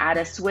knees and add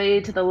a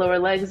sway to the lower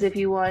legs if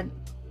you want.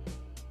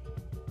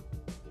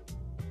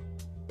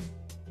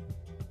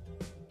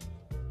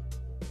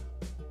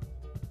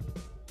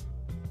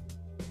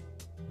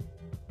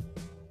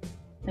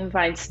 And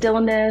find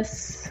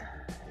stillness.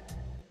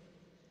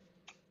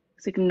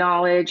 Just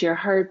acknowledge your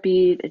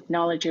heartbeat,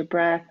 acknowledge your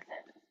breath.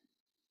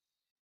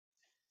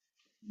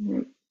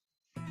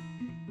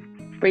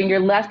 Bring your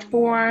left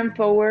forearm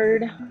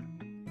forward.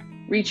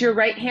 Reach your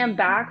right hand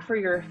back for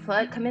your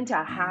foot. Come into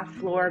a half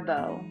floor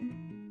bow.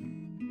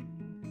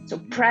 So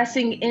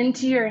pressing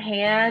into your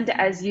hand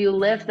as you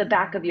lift the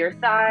back of your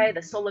thigh,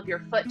 the sole of your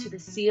foot to the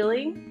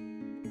ceiling.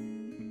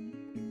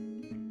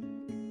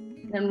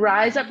 Then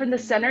rise up from the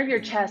center of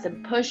your chest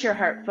and push your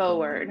heart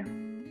forward.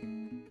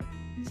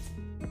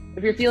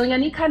 If you're feeling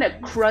any kind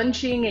of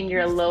crunching in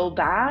your low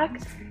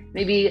back,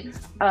 maybe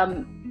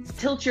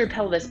tilt your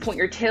pelvis, point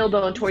your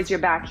tailbone towards your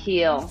back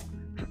heel.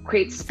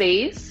 Create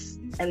space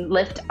and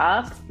lift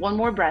up. One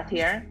more breath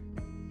here.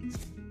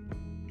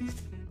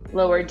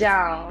 Lower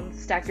down,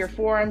 stack your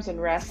forearms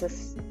and rest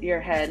your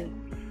head.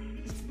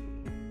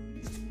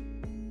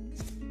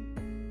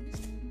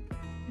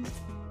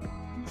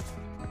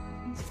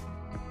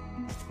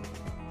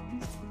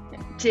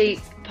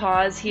 Take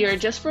pause here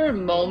just for a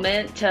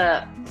moment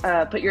to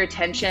put your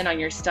attention on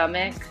your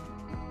stomach.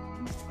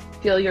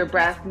 Feel your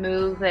breath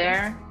move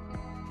there.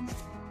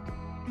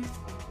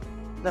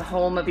 The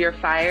home of your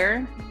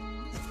fire.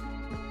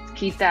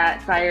 Keep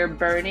that fire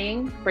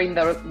burning. Bring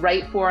the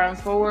right forearm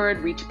forward,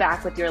 reach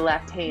back with your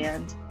left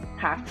hand.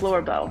 Half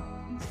floor bow.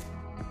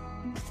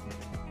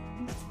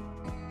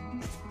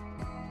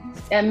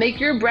 And make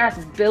your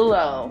breath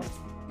billow.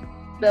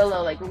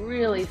 Billow, like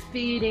really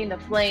feeding the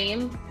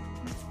flame.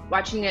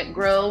 Watching it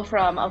grow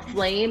from a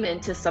flame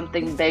into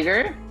something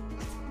bigger.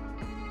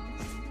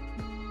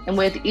 And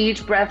with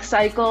each breath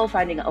cycle,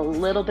 finding a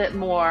little bit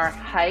more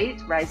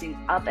height, rising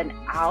up and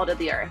out of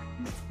the earth.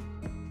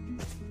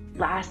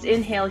 Last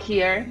inhale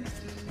here.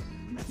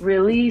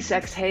 Release,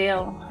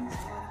 exhale.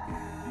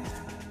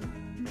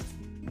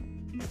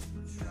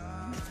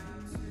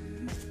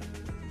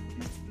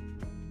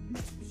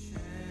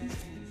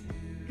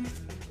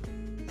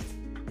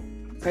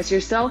 Press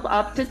yourself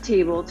up to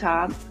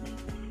tabletop.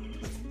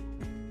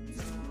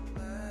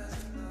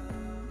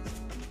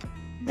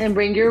 And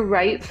bring your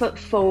right foot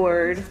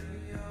forward,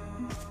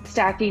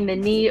 stacking the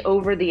knee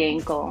over the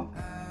ankle.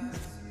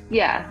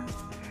 Yeah.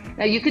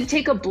 Now you can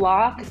take a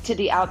block to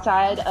the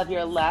outside of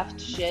your left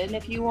shin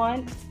if you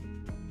want.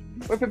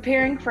 We're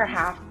preparing for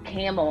half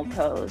camel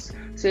pose.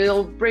 So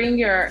you'll bring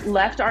your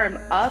left arm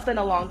up and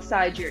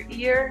alongside your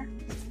ear.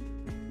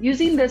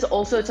 Using this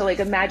also to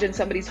imagine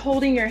somebody's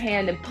holding your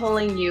hand and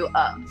pulling you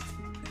up.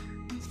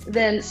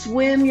 Then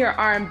swim your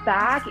arm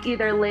back,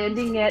 either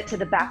landing it to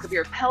the back of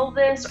your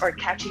pelvis or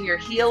catching your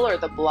heel or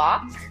the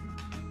block.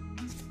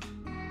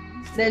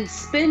 Then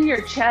spin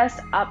your chest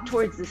up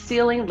towards the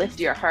ceiling, lift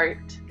your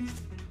heart.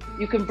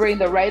 You can bring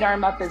the right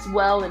arm up as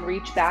well and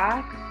reach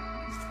back.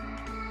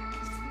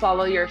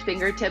 Follow your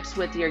fingertips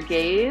with your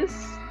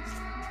gaze.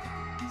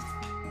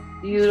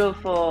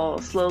 Beautiful.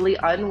 Slowly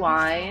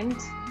unwind.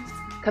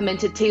 Come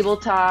into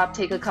tabletop,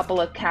 take a couple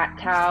of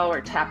cat-cow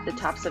or tap the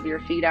tops of your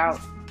feet out.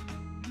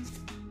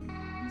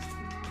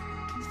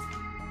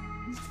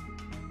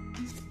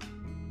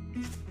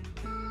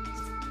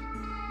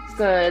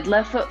 Good.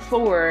 Left foot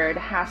forward,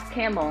 half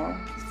camel.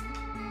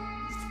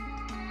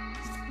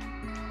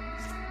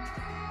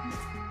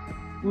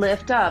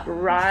 Lift up,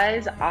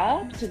 rise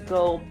up to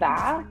go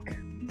back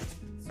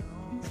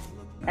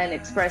and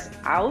express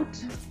out.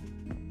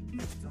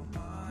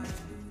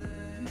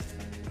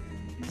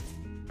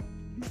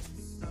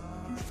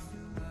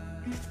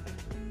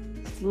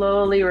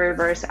 Slowly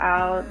reverse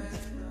out.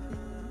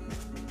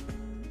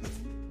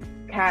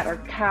 Cat or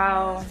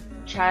cow,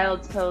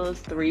 child's pose,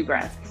 3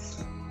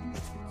 breaths.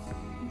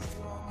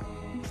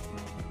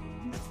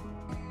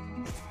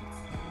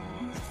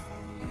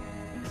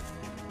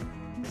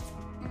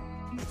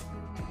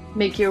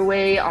 Make your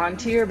way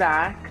onto your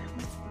back.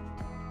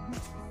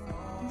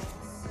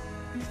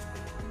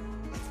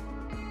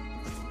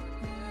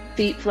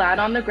 Feet flat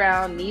on the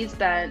ground, knees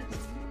bent,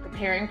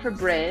 preparing for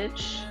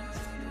bridge.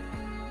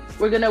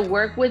 We're gonna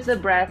work with the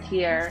breath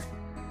here.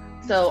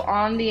 So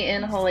on the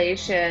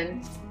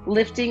inhalation,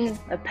 lifting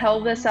the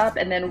pelvis up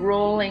and then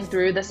rolling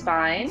through the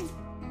spine,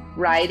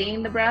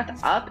 riding the breath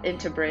up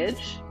into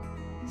bridge.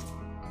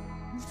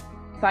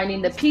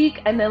 Finding the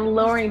peak and then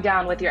lowering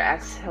down with your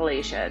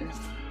exhalation.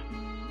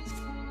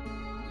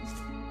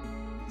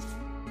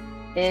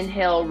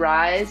 Inhale,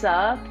 rise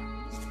up.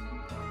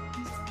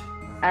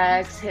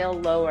 Exhale,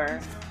 lower.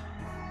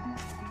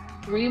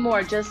 3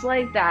 more, just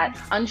like that.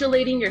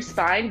 Undulating your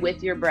spine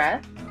with your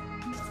breath.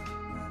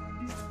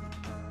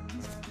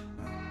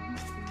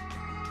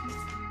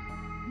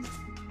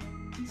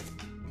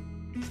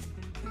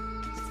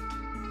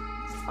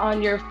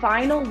 On your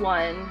final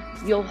one,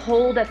 you'll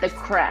hold at the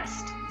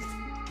crest.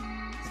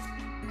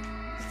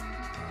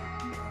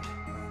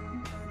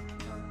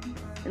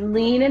 And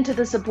lean into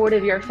the support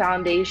of your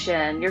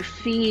foundation, your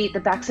feet, the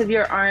backs of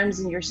your arms,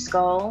 and your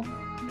skull.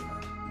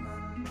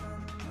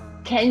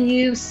 Can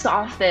you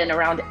soften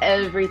around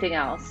everything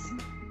else?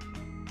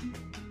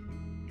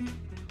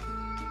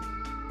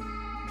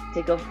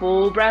 Take a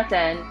full breath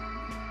in,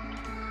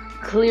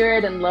 clear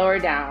it and lower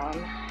down.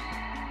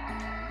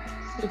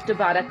 Supta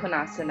Baddha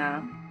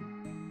Konasana,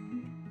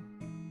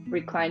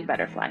 reclined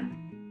butterfly.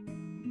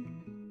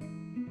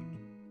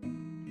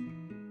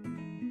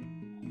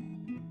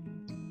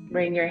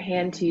 Bring your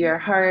hand to your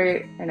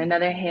heart and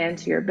another hand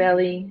to your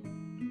belly.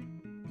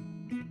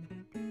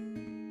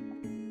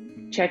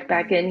 Check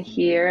back in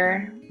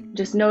here.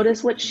 Just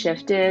notice what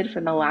shifted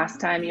from the last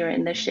time you were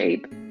in this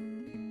shape.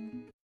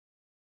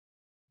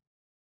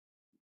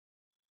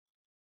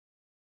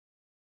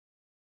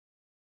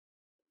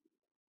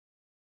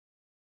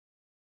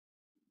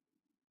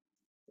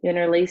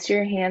 Interlace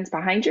your hands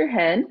behind your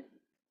head.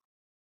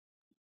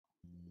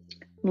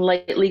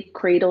 Lightly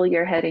cradle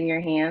your head in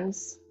your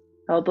hands,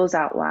 elbows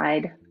out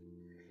wide.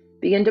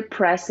 Begin to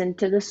press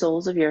into the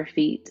soles of your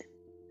feet.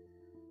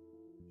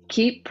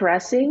 Keep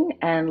pressing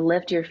and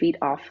lift your feet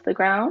off the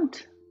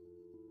ground.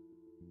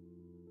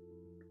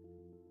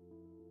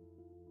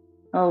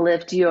 I'll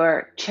lift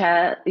your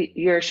chest,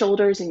 your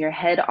shoulders and your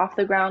head off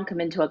the ground. Come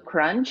into a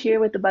crunch here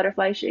with the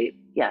butterfly shape.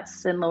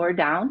 Yes, and lower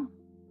down.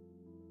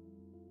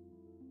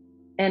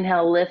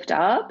 Inhale, lift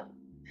up,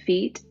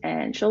 feet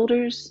and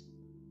shoulders.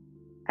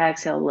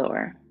 Exhale,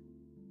 lower.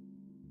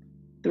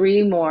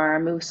 3 more.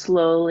 Move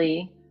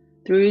slowly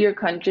through your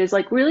crunches,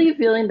 like really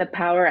feeling the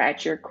power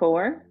at your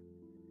core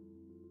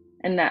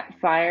and that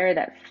fire,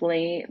 that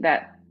flame,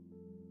 that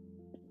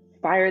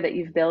fire that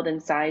you've built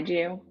inside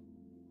you.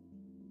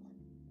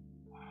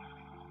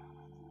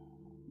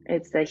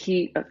 It's the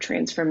heat of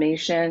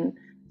transformation.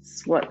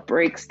 It's what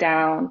breaks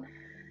down,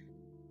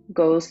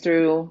 goes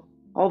through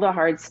all the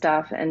hard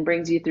stuff and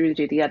brings you through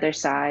to the other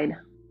side.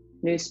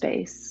 New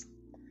space.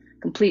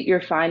 Complete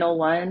your final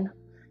one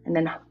and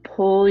then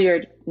pull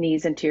your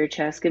knees into your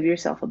chest. Give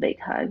yourself a big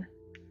hug.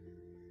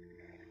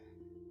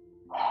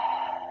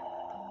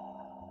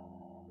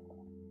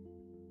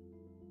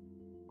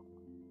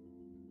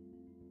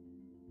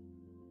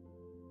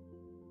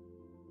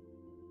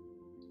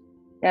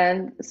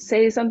 And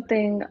say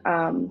something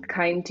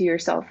kind to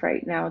yourself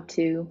right now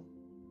too.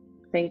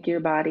 Thank your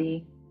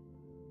body.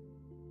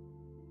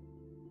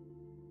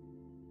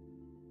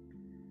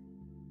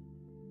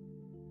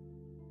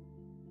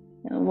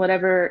 And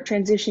whatever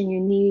transition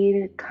you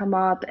need, come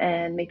up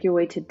and make your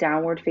way to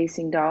downward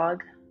facing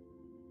dog.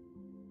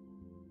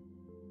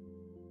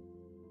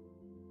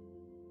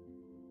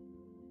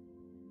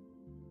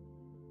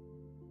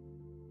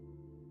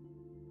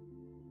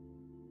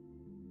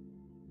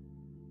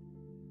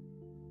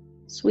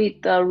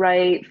 Sweep the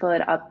right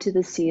foot up to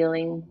the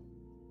ceiling.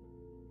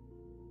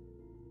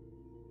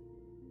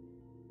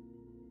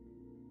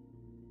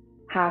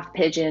 Half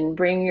pigeon,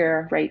 bring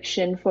your right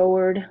shin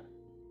forward.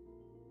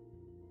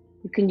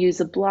 You can use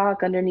a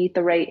block underneath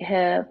the right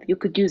hip. You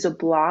could use a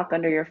block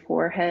under your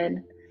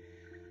forehead.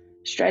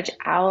 Stretch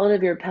out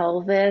of your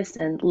pelvis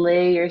and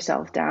lay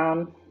yourself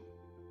down.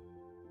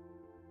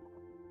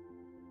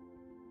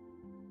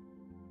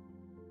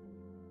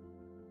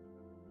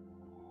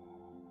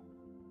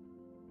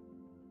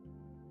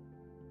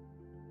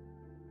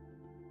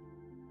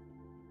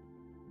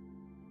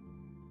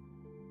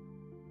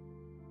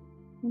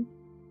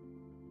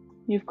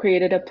 You've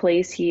created a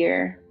place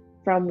here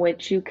from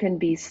which you can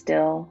be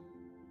still.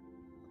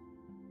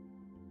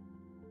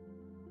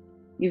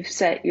 You've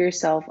set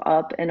yourself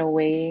up in a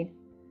way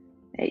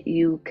that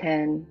you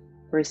can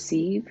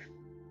receive.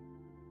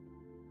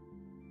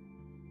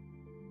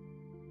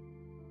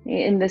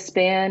 In the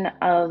span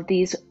of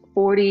these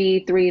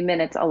 43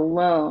 minutes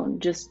alone,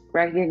 just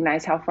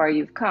recognize how far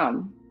you've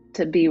come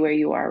to be where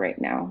you are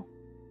right now.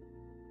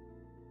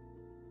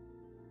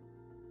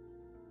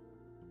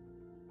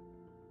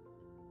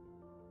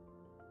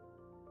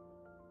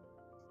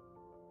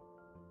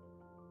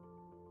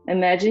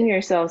 Imagine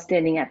yourself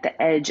standing at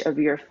the edge of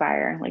your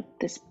fire, like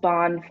this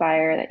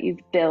bonfire that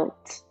you've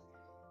built.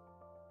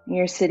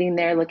 You're sitting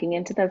there looking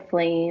into the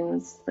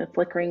flames, the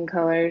flickering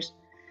colors.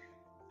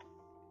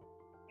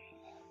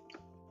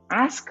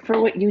 Ask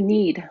for what you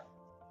need.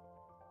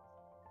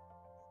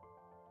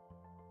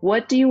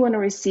 What do you want to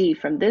receive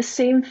from this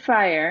same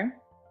fire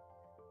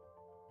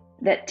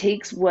that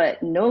takes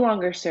what no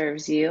longer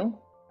serves you,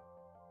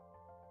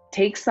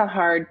 takes the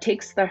hard,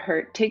 takes the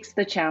hurt, takes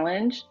the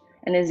challenge,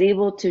 and is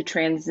able to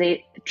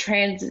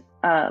transmute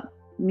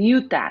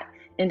that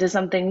into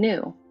something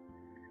new?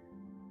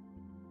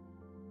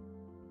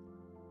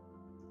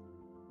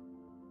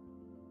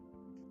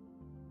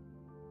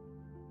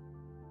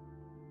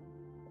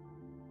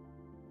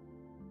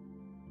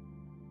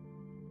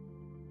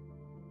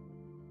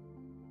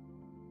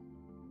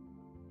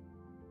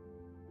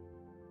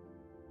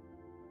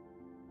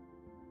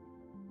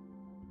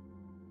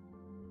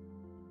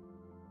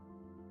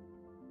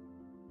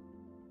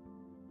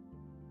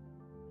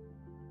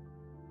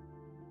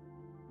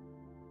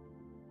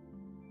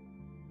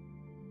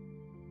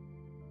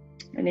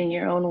 And in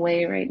your own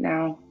way right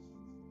now,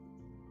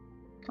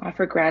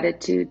 offer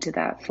gratitude to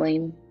that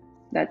flame,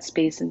 that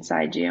space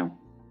inside you.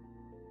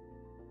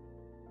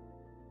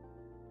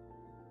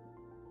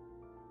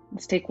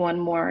 Let's take one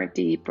more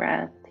deep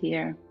breath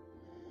here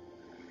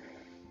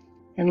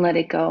and let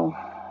it go.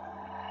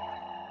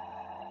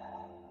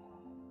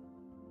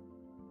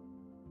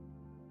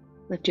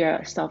 Lift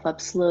yourself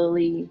up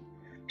slowly.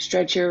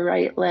 Stretch your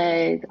right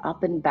leg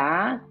up and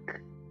back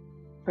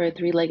for a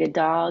three-legged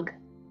dog.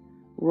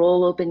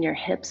 Roll open your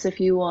hips if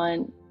you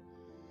want.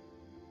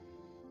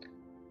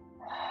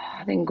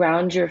 Then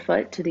ground your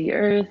foot to the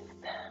earth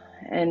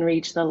and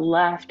reach the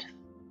left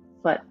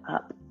foot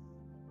up.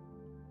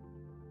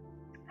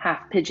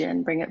 Half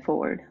pigeon, bring it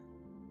forward.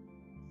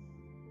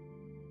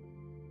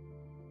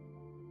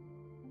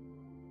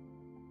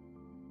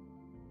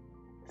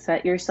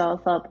 Set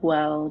yourself up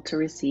well to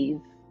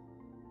receive.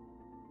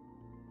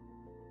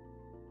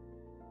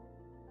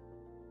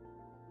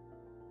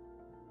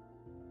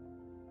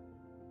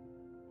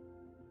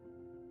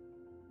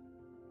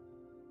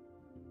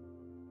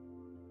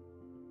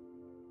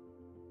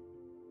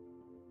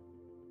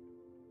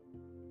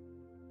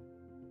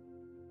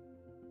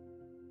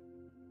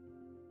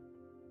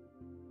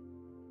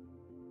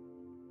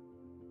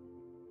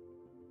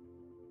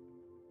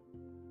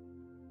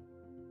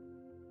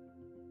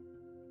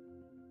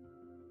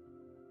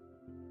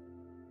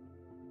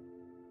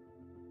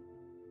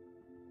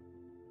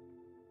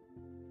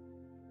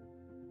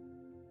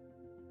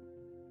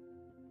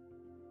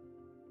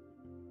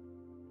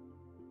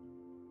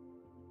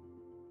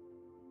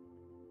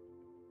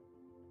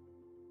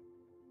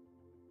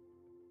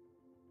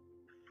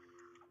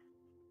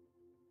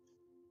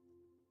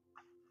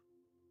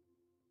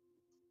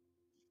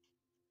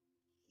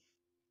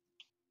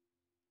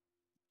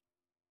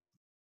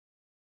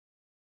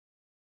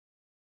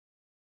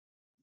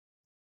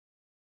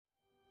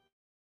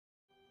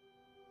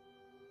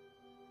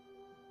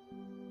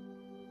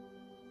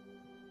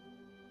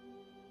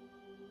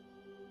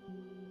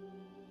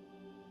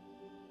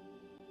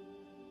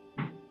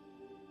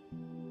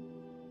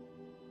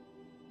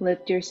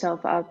 Lift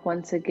yourself up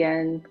once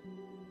again.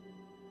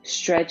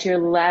 Stretch your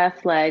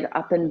left leg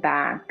up and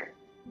back.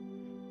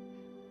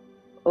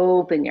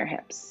 Open your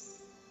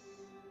hips.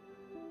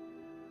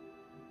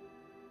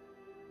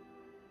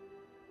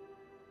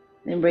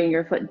 Then bring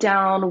your foot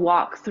down,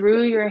 walk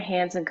through your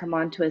hands and come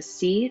onto a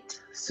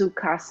seat,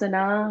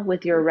 Sukhasana,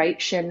 with your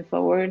right shin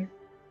forward.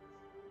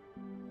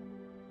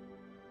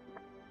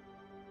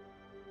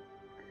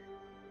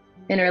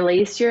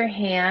 Interlace your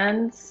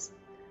hands,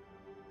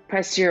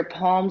 press your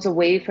palms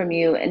away from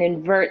you and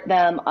invert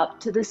them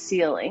up to the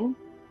ceiling.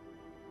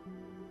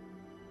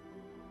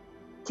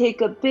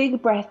 Take a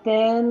big breath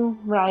in,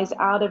 rise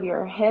out of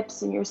your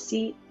hips and your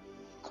seat.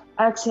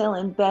 Exhale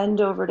and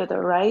bend over to the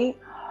right.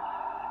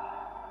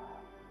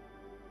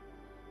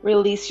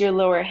 Release your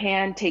lower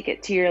hand, take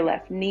it to your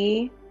left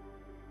knee.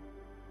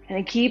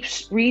 And keep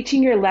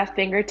reaching your left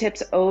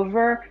fingertips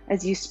over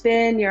as you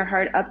spin your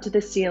heart up to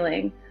the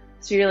ceiling.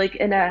 So you're like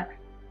in a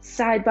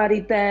side body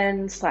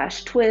bend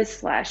 /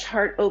 twist /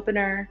 heart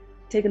opener.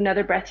 Take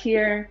another breath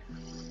here.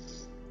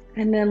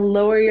 And then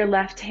lower your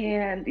left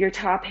hand, your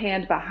top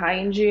hand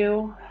behind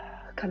you.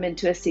 Come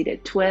into a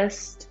seated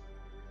twist.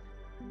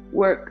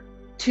 Work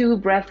 2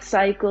 breath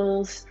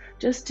cycles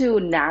just to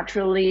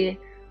naturally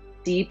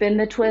deepen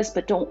the twist,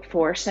 but don't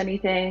force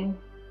anything.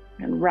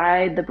 And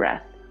ride the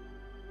breath.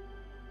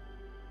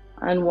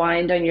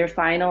 Unwind on your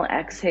final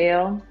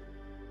exhale.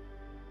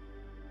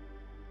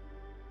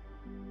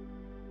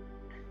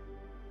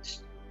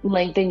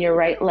 Lengthen your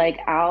right leg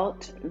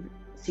out,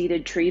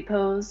 seated tree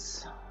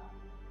pose.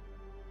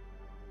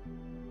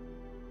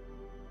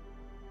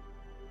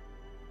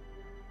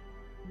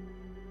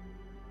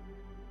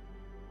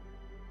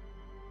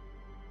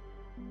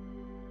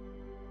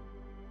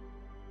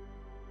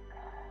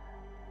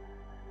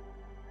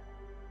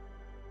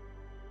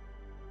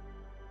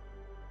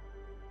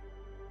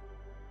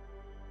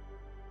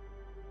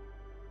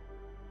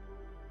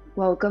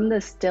 Welcome the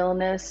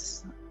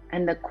stillness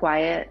and the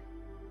quiet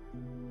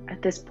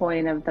at this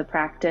point of the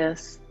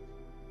practice.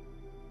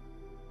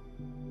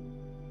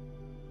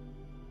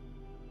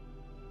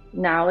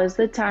 Now is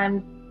the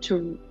time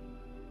to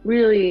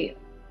really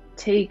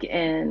take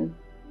in,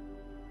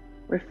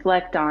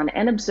 reflect on,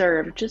 and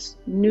observe, just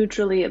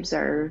neutrally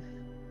observe.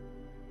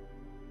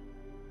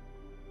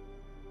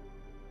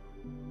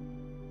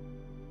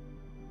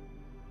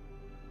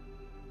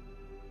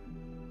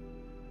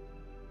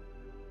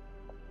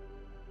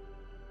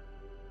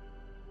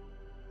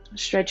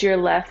 Stretch your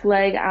left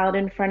leg out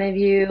in front of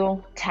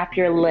you. Tap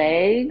your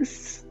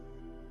legs.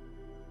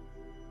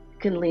 You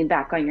can lean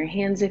back on your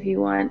hands if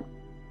you want.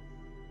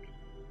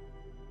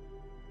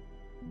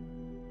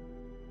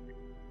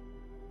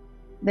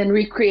 Then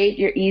recreate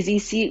your easy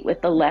seat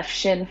with the left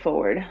shin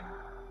forward.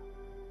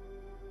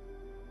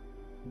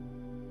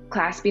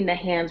 Clasping the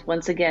hands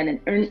once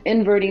again and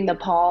inverting the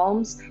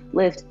palms.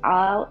 Lift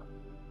out,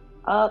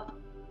 up,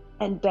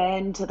 and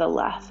bend to the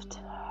left.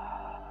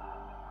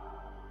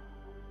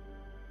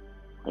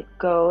 Let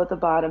go of the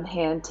bottom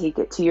hand, take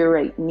it to your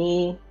right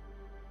knee.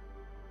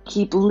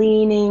 Keep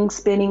leaning,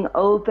 spinning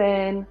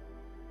open,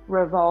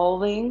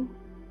 revolving.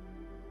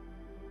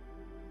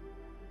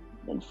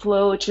 Then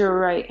float your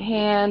right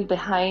hand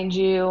behind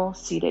you,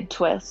 seated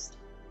twist.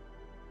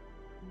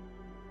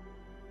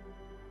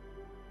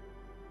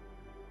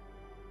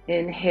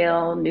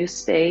 Inhale, new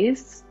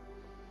space.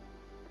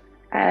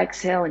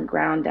 Exhale and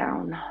ground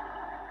down.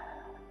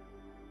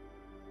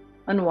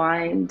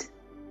 Unwind.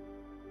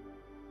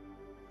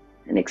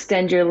 And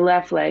extend your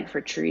left leg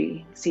for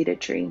tree, seated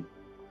tree.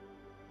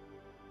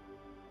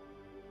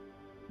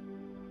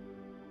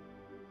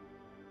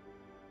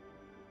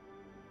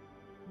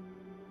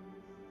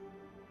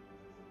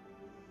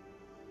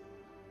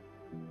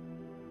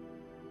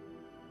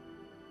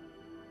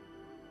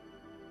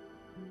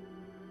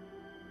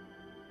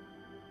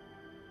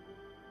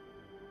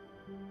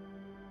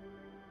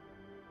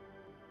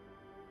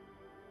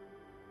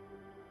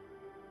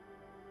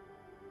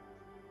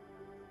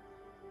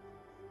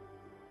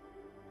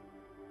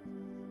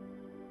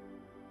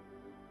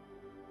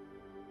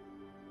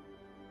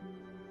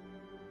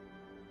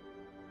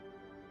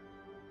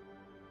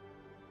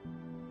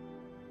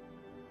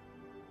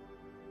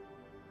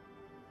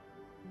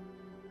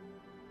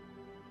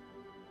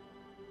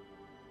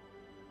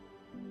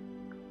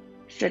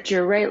 Stretch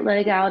your right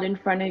leg out in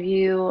front of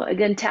you.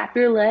 Again, tap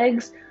your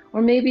legs,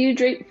 or maybe you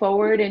drape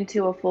forward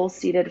into a full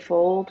seated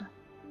fold.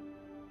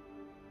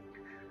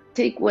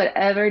 Take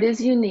whatever it is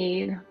you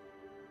need.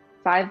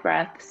 5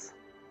 breaths.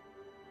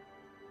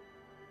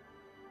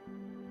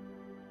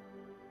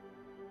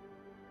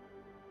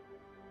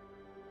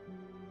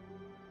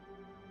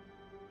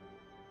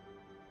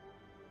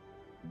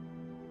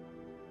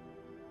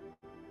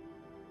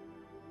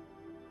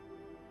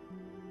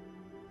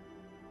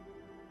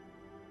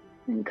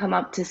 And come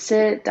up to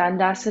sit,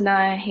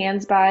 Dandasana,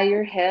 hands by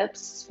your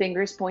hips,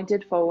 fingers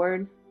pointed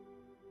forward.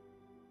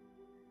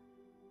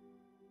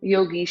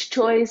 Yogi's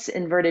choice,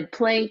 inverted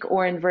plank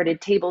or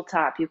inverted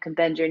tabletop. You can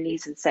bend your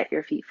knees and set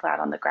your feet flat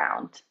on the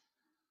ground.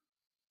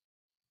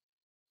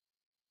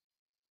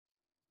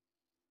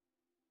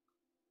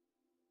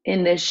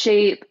 In this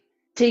shape,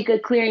 take a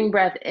clearing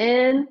breath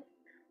in,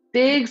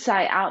 big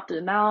sigh out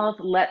through the mouth,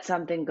 let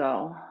something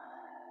go.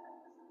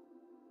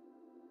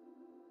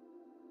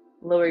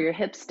 Lower your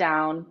hips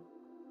down.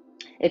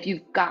 If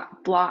you've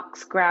got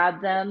blocks,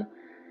 grab them.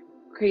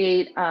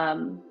 Create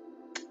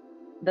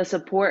the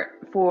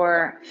support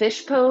for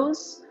fish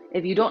pose.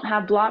 If you don't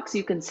have blocks,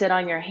 you can sit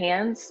on your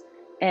hands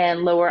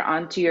and lower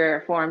onto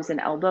your forearms and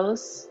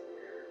elbows.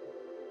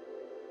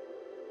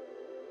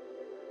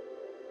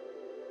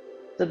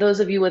 So those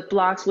of you with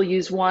blocks will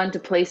use one to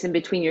place in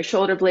between your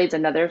shoulder blades,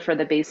 another for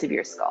the base of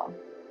your skull.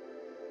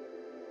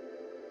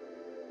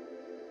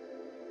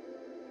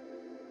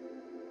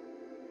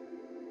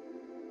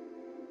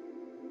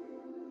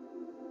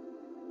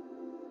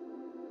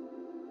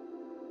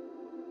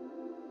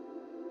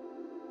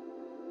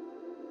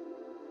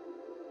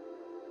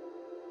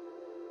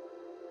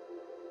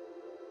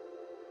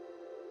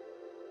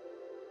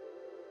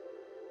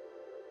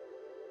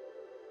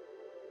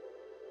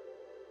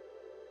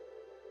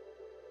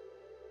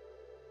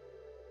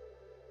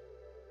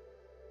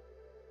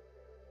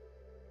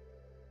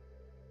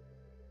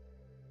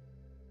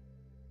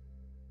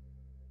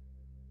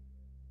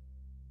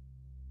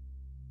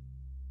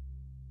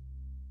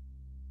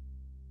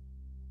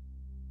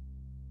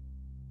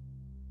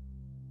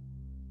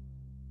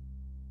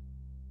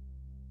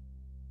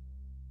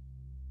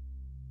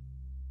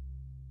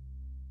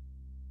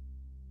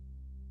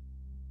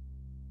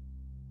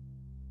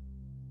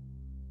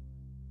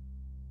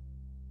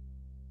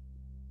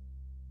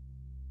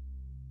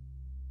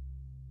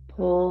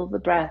 Pull the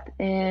breath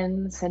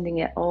in, sending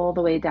it all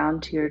the way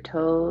down to your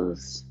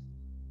toes.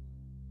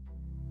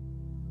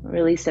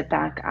 Release it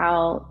back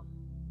out,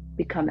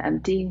 become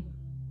empty.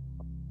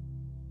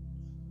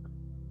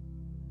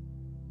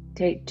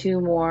 Take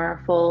 2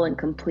 more full and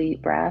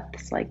complete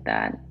breaths like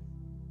that.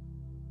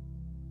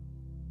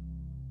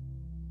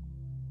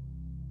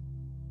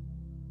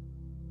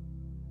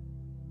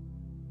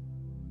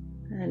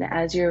 And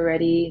as you're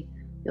ready,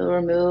 you'll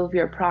remove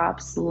your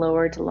props,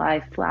 lower to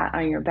lie flat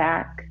on your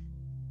back.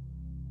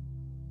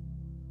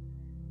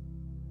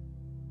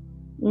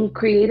 And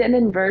create an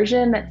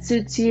inversion that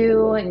suits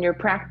you and your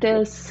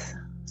practice.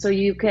 So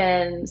you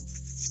can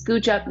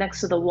scooch up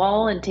next to the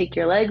wall and take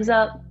your legs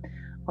up,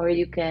 or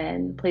you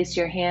can place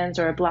your hands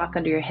or a block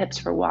under your hips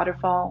for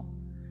waterfall,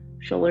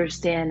 shoulder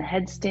stand,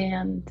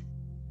 headstand.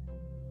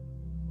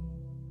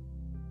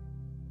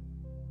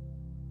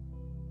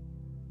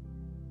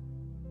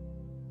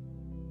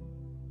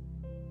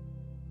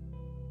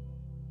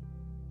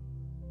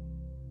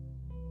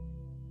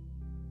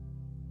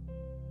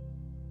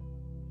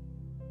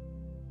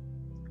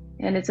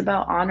 And it's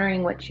about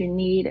honoring what you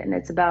need, and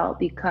it's about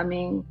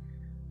becoming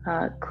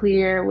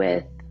clear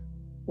with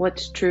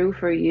what's true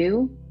for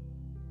you.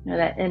 You know,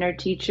 that inner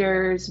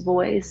teacher's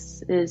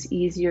voice is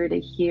easier to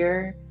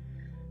hear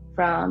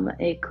from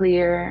a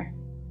clear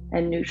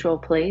and neutral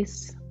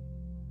place.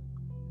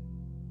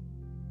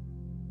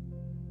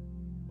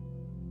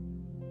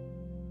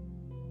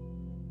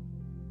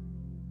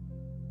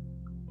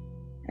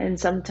 And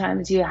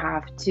sometimes you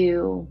have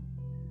to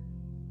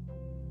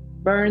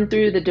burn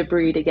through the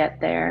debris to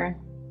get there.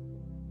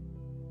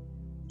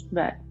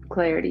 But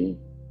clarity.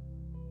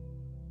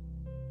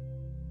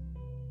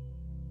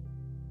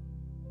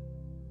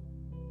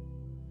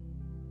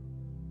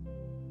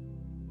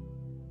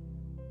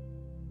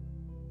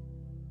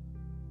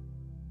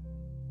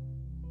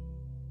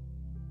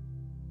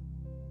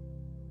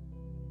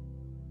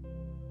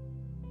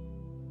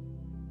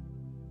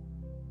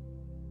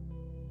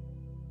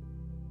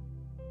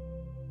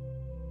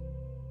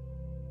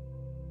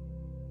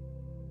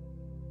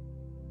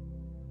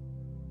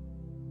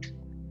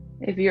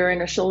 If you're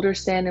in a shoulder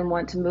stand and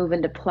want to move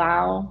into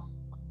plow,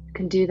 you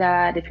can do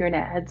that. If you're in a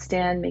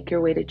headstand, make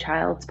your way to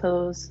child's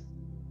pose.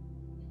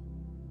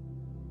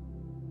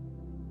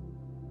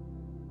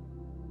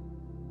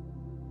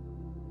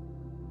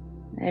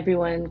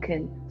 Everyone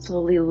can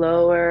slowly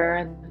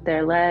lower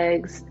their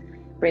legs,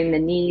 bring the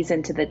knees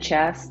into the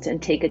chest,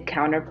 and take a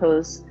counter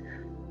pose.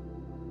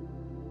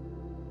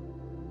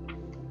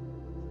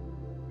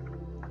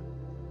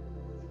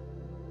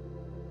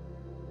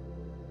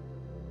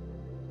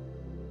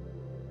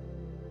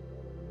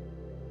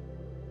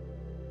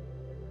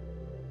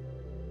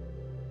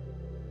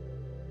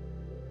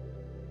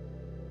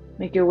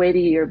 Make your way to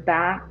your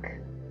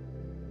back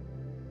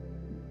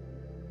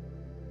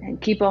and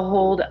keep a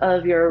hold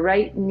of your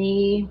right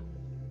knee.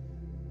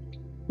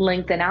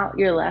 Lengthen out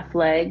your left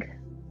leg.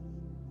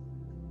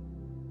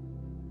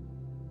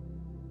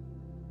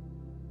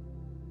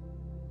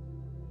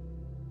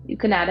 You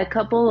can add a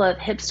couple of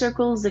hip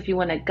circles if you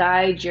want to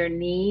guide your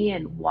knee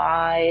in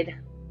wide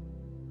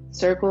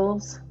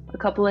circles a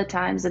couple of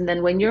times. And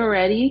then when you're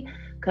ready,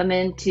 come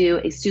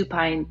into a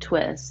supine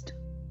twist.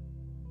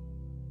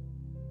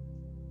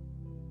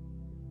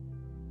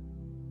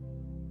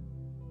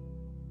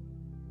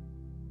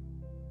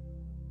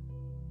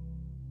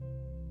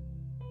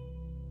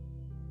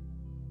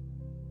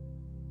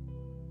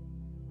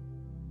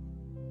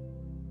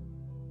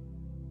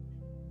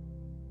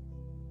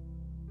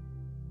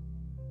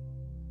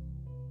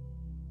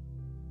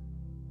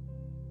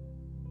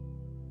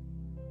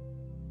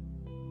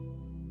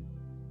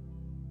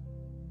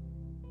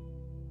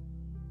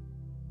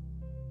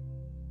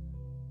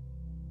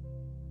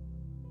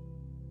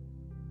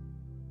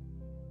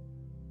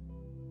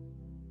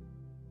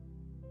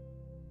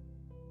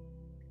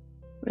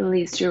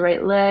 Release your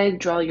right leg,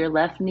 draw your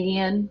left knee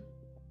in.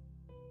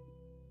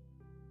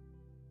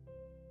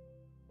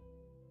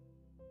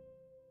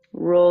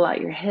 Roll out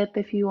your hip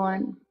if you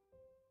want.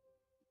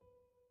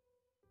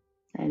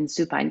 And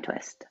supine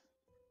twist.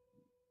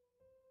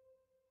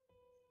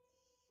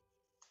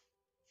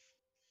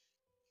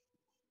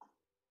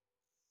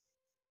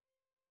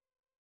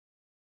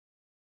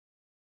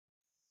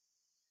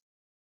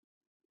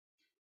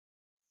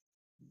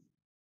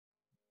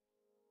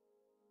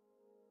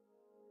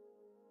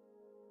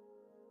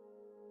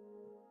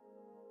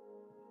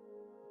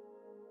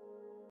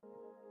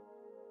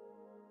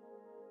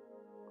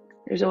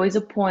 There's always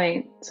a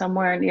point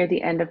somewhere near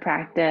the end of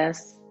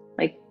practice,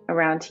 like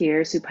around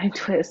here, supine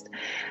twist,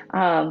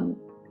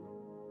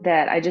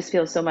 that I just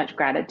feel so much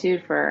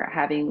gratitude for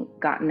having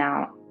gotten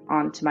out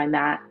onto my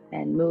mat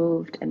and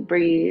moved and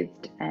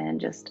breathed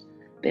and just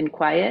been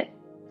quiet.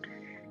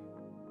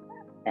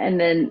 And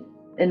then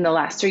in the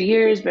last 3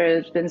 years,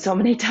 there's been so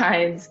many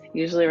times,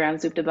 usually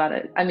around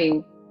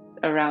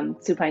around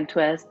supine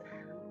twist,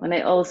 when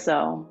I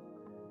also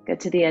get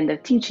to the end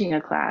of teaching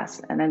a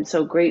class, and I'm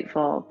so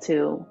grateful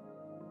to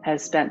have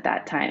spent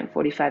that time,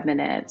 45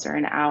 minutes or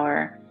an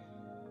hour,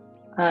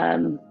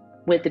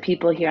 with the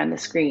people here on the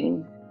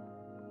screen,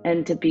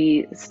 and to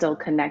be still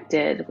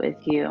connected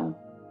with you.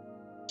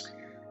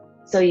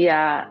 So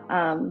yeah,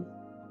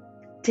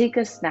 take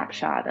a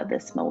snapshot of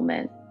this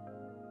moment,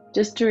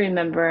 just to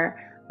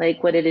remember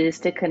like what it is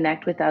to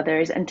connect with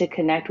others and to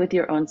connect with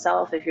your own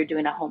self if you're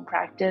doing a home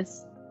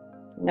practice,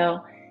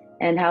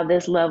 and how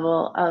this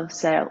level of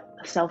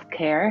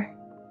self-care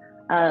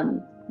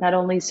not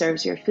only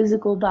serves your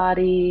physical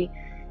body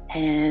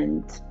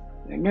and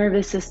your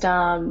nervous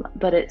system,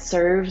 but it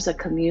serves a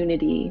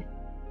community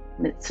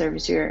and it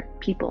serves your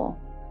people.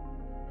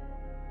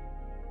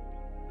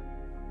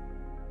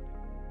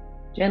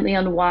 Gently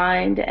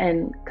unwind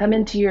and come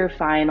into your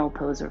final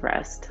pose of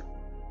rest.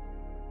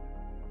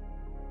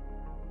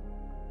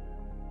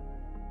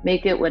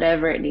 Make it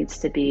whatever it needs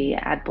to be.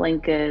 Add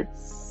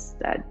blankets,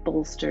 add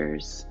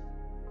bolsters.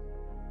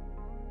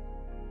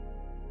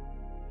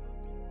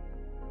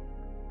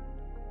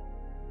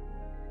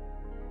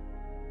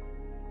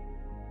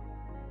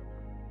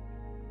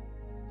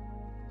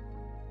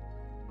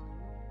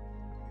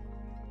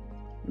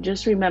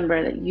 Just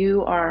remember that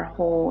you are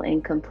whole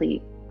and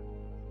complete.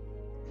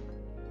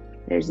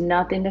 There's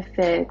nothing to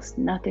fix,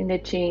 nothing to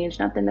change,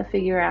 nothing to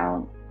figure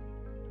out.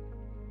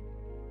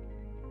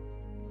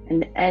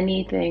 And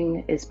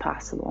anything is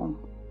possible.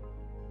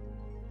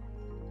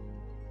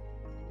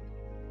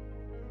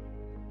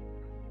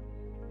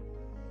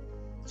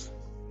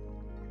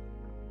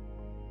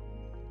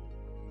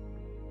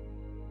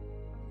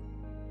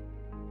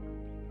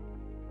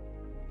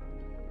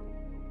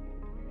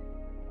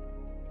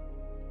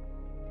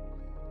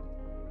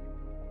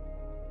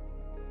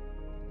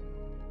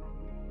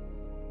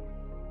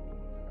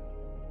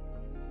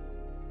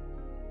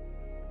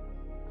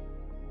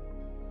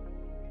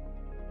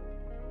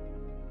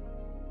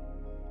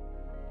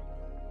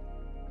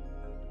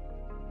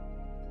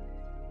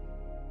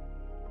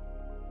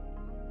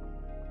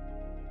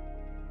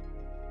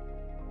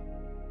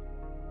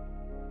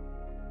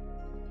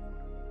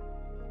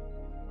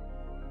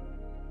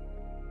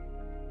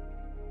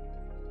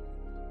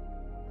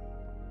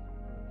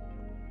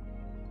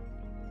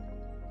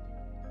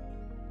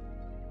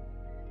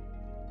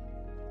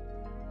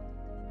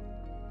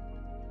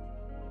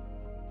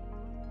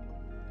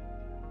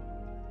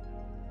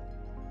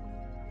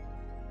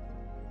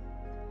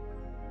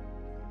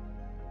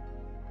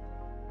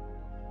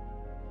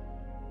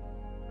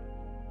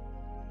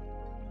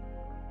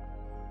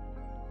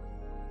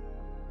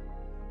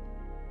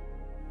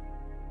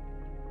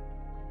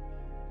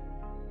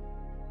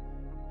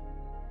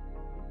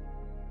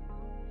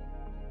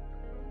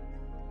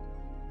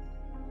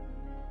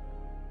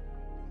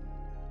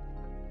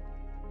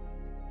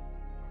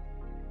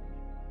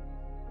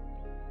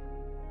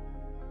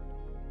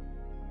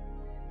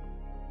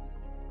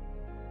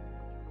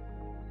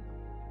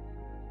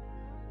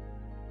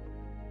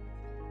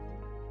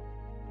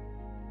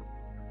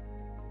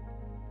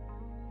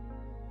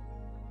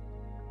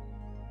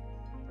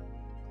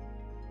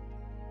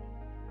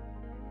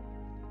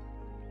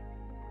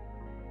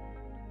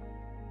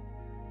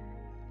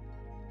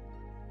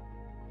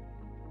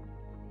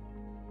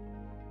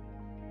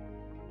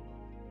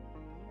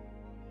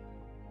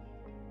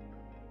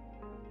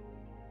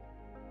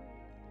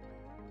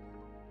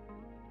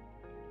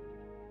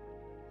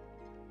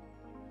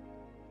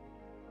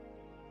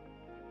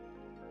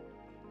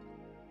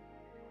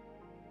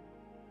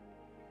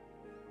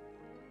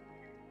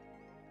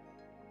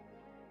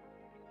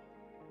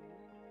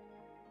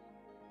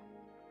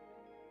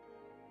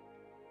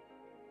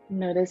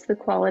 Notice the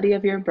quality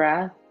of your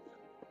breath.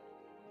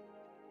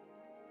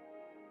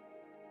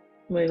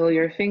 Wiggle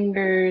your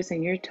fingers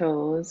and your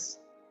toes.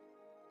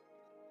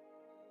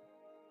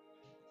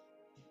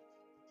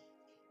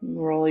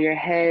 Roll your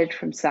head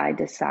from side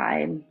to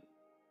side.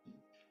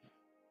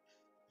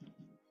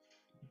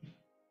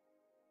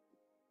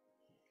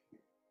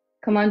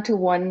 Come onto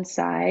one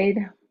side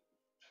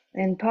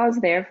and pause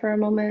there for a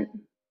moment.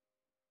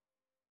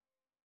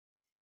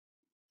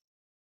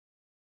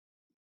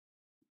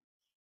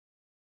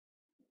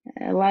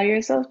 Allow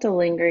yourself to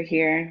linger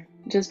here.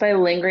 Just by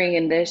lingering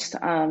in this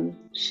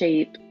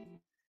shape,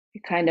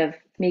 you're kind of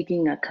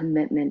making a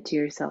commitment to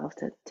yourself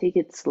to take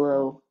it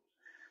slow,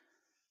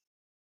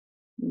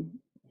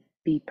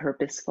 be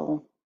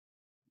purposeful.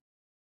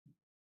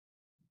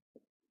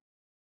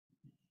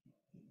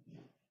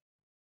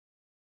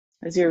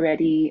 As you're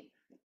ready,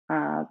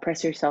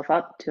 press yourself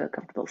up to a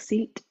comfortable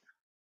seat.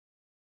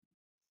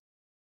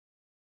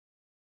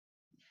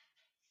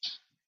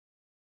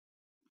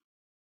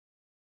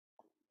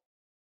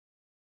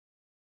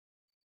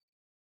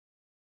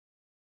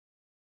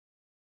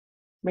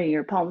 Bring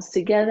your palms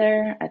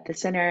together at the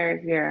center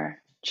of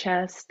your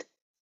chest,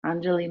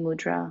 Anjali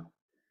Mudra,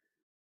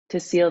 to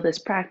seal this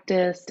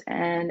practice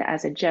and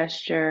as a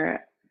gesture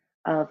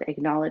of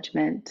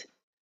acknowledgement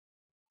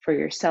for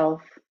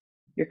yourself,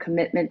 your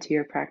commitment to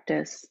your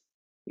practice,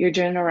 your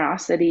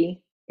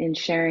generosity in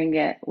sharing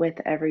it with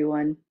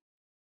everyone,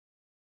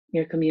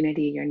 your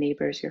community, your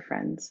neighbors, your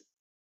friends.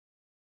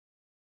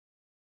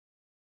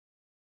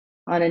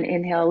 On an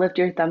inhale, lift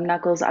your thumb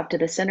knuckles up to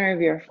the center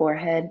of your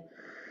forehead.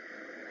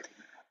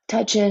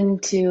 Touch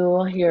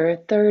into your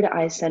third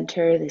eye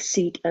center, the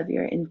seat of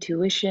your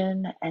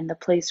intuition, and the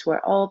place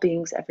where all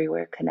beings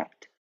everywhere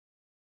connect.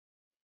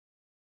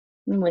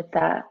 And with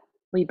that,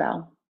 we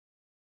bow.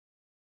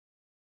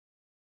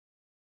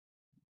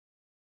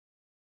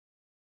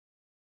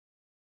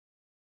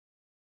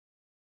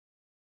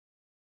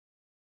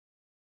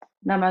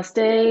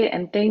 Namaste,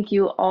 and thank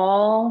you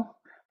all